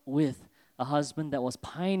end up with? A husband that was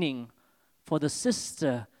pining for the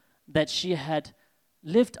sister that she had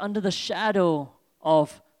lived under the shadow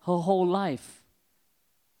of her whole life.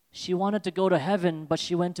 She wanted to go to heaven, but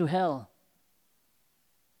she went to hell.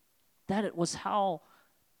 That was how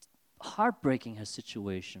heartbreaking her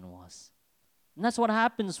situation was. And that's what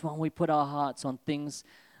happens when we put our hearts on things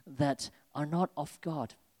that are not of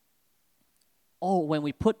God. Or when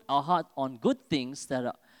we put our heart on good things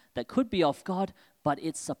that could be of God, but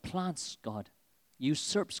it supplants God,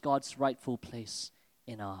 usurps God's rightful place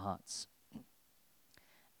in our hearts.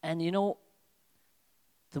 And you know,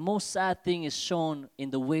 the most sad thing is shown in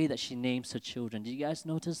the way that she names her children. Did you guys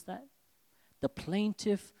notice that? The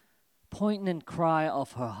plaintive, poignant cry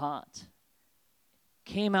of her heart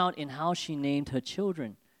came out in how she named her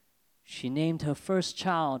children. She named her first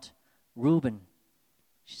child Reuben.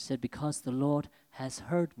 She said, because the Lord has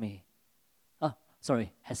heard me.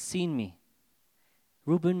 Has seen me.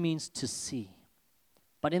 Reuben means to see.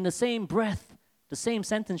 But in the same breath, the same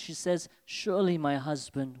sentence, she says, surely my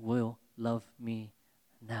husband will love me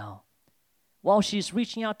now. While she's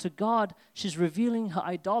reaching out to God, she's revealing her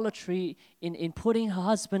idolatry in putting her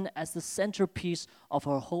husband as the centerpiece of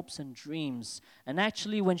her hopes and dreams. And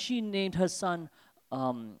actually, when she named her son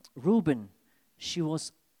Reuben, she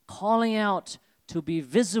was calling out to be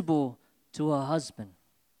visible to her husband,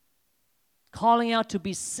 calling out to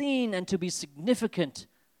be seen and to be significant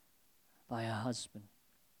by her husband.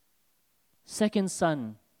 Second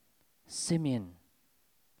son, Simeon,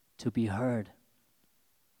 to be heard.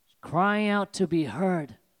 Crying out to be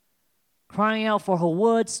heard, crying out for her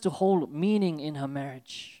words to hold meaning in her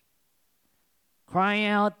marriage, crying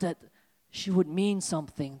out that she would mean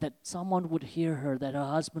something, that someone would hear her, that her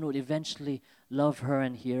husband would eventually love her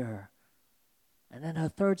and hear her. And then her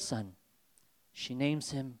third son, she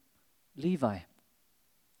names him Levi.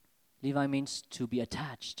 Levi means to be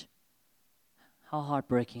attached. How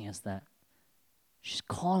heartbreaking is that? She's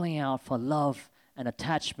calling out for love and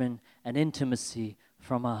attachment and intimacy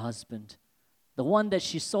from her husband, the one that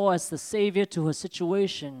she saw as the savior to her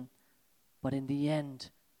situation, but in the end,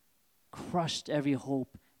 crushed every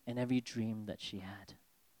hope and every dream that she had.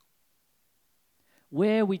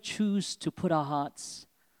 Where we choose to put our hearts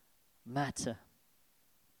matter.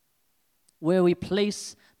 Where we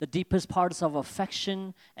place the deepest parts of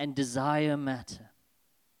affection and desire matter.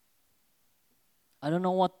 I don't know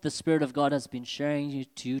what the Spirit of God has been sharing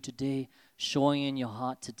to you today, showing in your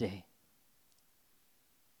heart today.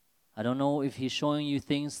 I don't know if He's showing you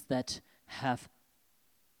things that have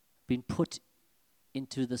been put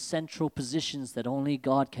into the central positions that only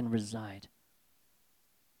God can reside.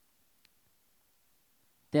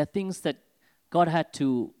 There are things that God had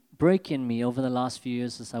to break in me over the last few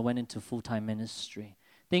years as I went into full-time ministry.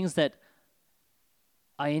 Things that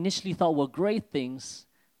I initially thought were great things,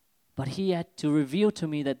 but He had to reveal to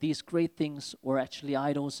me that these great things were actually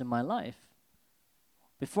idols in my life.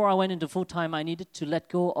 Before I went into full-time, I needed to let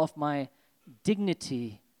go of my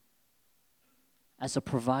dignity as a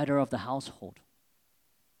provider of the household.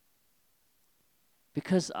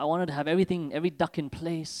 Because I wanted to have everything, every duck in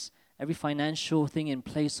place, every financial thing in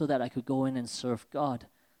place so that I could go in and serve God.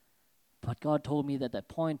 But God told me that at that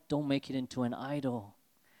point, don't make it into an idol.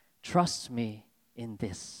 Trust me in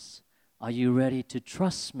this. Are you ready to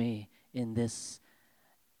trust me in this?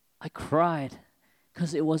 I cried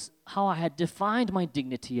because it was how I had defined my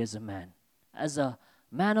dignity as a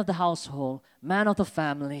man of the household, man of the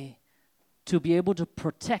family, to be able to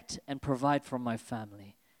protect and provide for my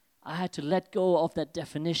family. I had to let go of that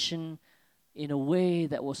definition in a way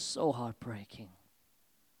that was so heartbreaking.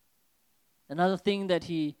 Another thing that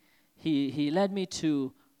he led me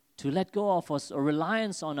to let go of was a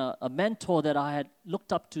reliance on a mentor that I had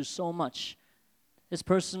looked up to so much. This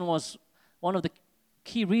person was one of the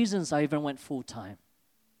key reasons I even went full-time.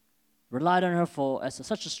 Relied on her as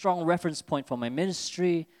such a strong reference point for my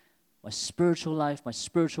ministry, my spiritual life, my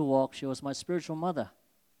spiritual walk. She was my spiritual mother.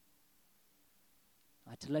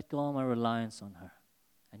 I had to let go of my reliance on her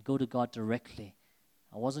and go to God directly.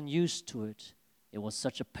 I wasn't used to it. It was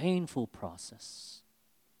such a painful process.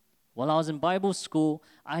 While I was in Bible school,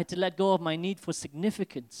 I had to let go of my need for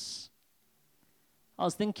significance. I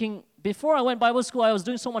was thinking, before I went Bible school, I was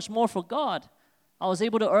doing so much more for God. I was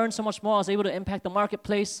able to earn so much more. I was able to impact the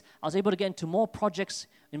marketplace. I was able to get into more projects,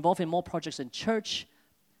 involved in more projects in church.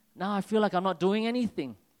 Now I feel like I'm not doing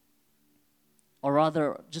anything. Or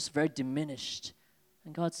rather, just very diminished.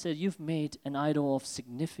 And God said, you've made an idol of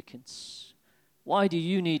significance. Why do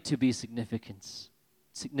you need to be significant?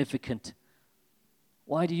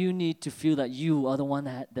 Why do you need to feel that you are the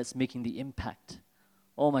one that's making the impact?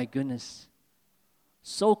 Oh my goodness.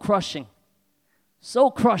 So crushing.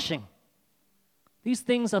 So crushing. These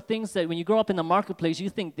things are things that when you grow up in the marketplace, you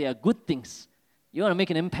think they are good things. You want to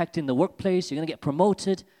make an impact in the workplace. You're going to get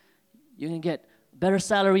promoted. You're going to get better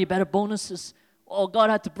salary, better bonuses. Oh, God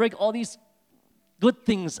had to break all these good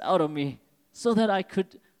things out of me so that I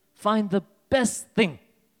could find the best thing.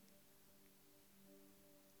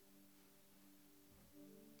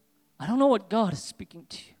 I don't know what God is speaking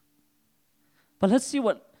to you. But let's see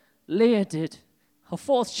what Leah did. Her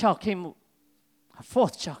fourth child came.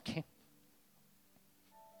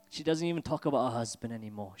 She doesn't even talk about her husband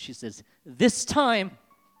anymore. She says, this time,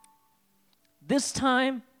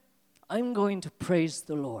 I'm going to praise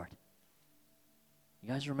the Lord. You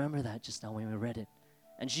guys remember that just now when we read it?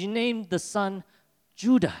 And she named the son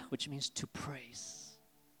Judah, which means to praise.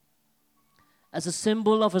 As a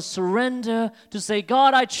symbol of a surrender to say,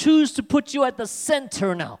 God, I choose to put you at the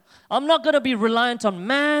center now. I'm not going to be reliant on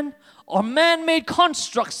man or man-made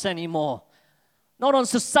constructs anymore. Not on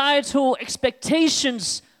societal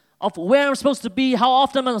expectations of where I'm supposed to be, how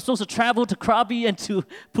often I'm supposed to travel to Krabi and to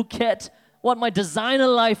Phuket, what my designer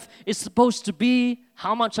life is supposed to be,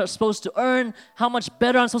 how much I'm supposed to earn, how much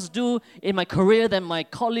better I'm supposed to do in my career than my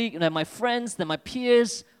colleague, than my friends, than my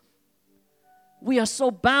peers. We are so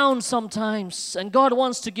bound sometimes, and God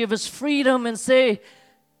wants to give us freedom and say,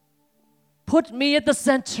 put me at the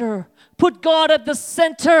center. Put God at the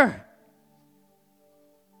center.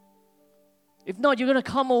 If not, you're going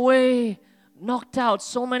to come away knocked out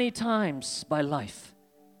so many times by life.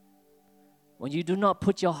 When you do not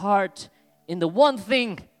put your heart in the one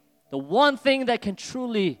thing that can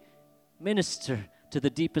truly minister to the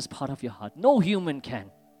deepest part of your heart. No human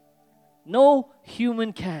can. No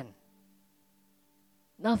human can.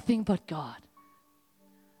 Nothing but God.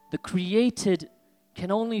 The created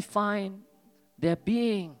can only find their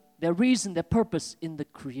being, their reason, their purpose in the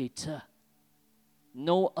Creator.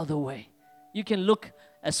 No other way. You can look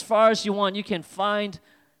as far as you want. You can find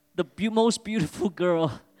the most beautiful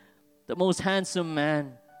girl, the most handsome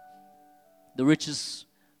man, the richest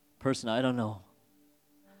person, I don't know.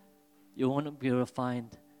 You won't be able to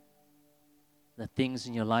find that things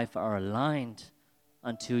in your life are aligned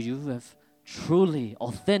until you have truly,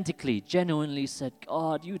 authentically, genuinely said,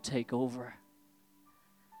 God, you take over.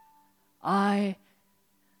 I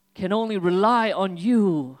can only rely on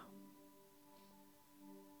you.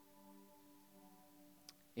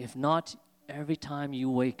 If not, every time you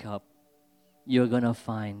wake up, you're going to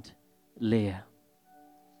find Leah.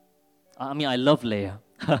 I mean, I love Leah.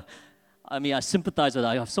 I sympathize with her.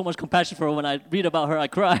 I have so much compassion for her. When I read about her, I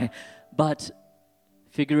cry. But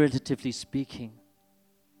figuratively speaking,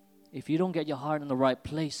 if you don't get your heart in the right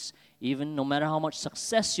place, even no matter how much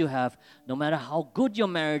success you have, no matter how good your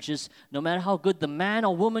marriage is, no matter how good the man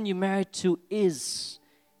or woman you married to is,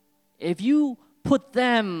 if you put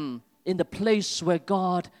them in the place where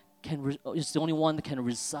God is the only one that can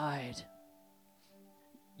reside,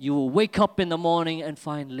 you will wake up in the morning and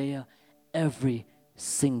find Leah every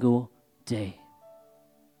single day.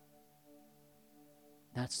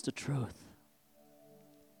 That's the truth.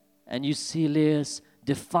 And you see Leah's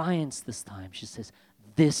defiance this time. She says,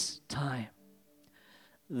 this time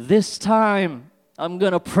I'm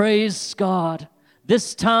going to praise God.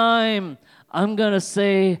 This time I'm going to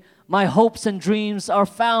say my hopes and dreams are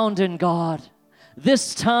found in God.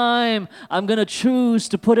 This time I'm going to choose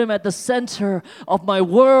to put Him at the center of my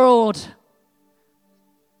world.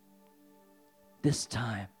 This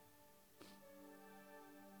time.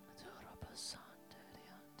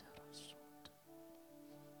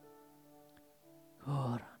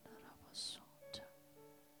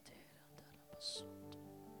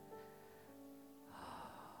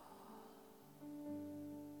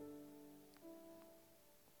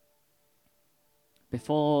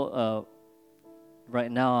 Before, right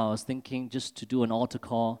now, I was thinking just to do an altar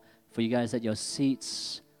call for you guys at your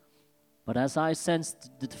seats. But as I sensed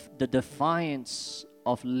the defiance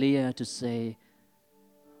of Leah to say,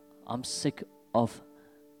 I'm sick of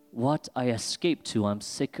what I escaped to. I'm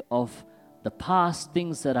sick of the past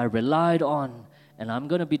things that I relied on. And I'm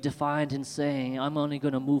going to be defiant in saying, I'm only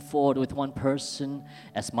going to move forward with one person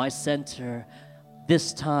as my center.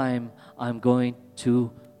 This time, I'm going to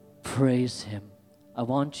praise Him. I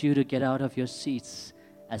want you to get out of your seats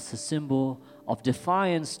as a symbol of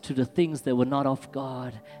defiance to the things that were not of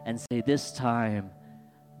God and say, this time,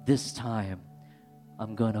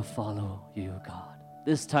 I'm going to follow you, God.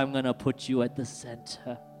 This time, I'm going to put you at the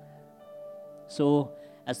center. So,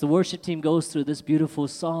 as the worship team goes through this beautiful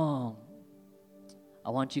song, I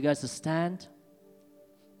want you guys to stand.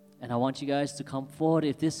 And I want you guys to come forward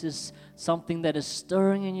if this is something that is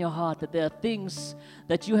stirring in your heart, that there are things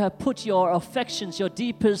that you have put your affections, your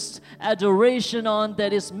deepest adoration on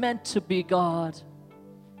that is meant to be God.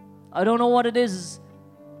 I don't know what it is.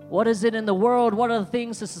 What is it in the world? What are the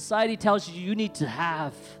things that society tells you you need to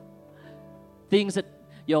have? Things that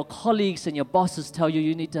your colleagues and your bosses tell you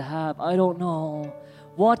you need to have. I don't know.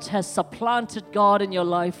 What has supplanted God in your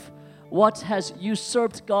life? What has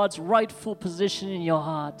usurped God's rightful position in your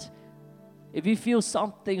heart? If you feel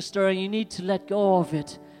something stirring, you need to let go of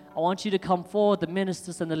it. I want you to come forward. The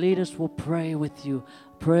ministers and the leaders will pray with you.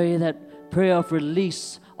 Pray that prayer of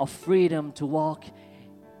release, of freedom to walk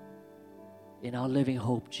in our living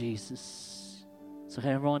hope, Jesus. So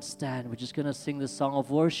can everyone stand? We're just going to sing the song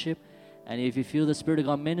of worship. And if you feel the Spirit of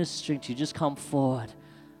God ministering to you, just come forward.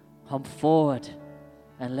 Come forward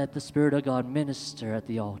and let the Spirit of God minister at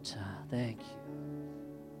the altar. Thank you.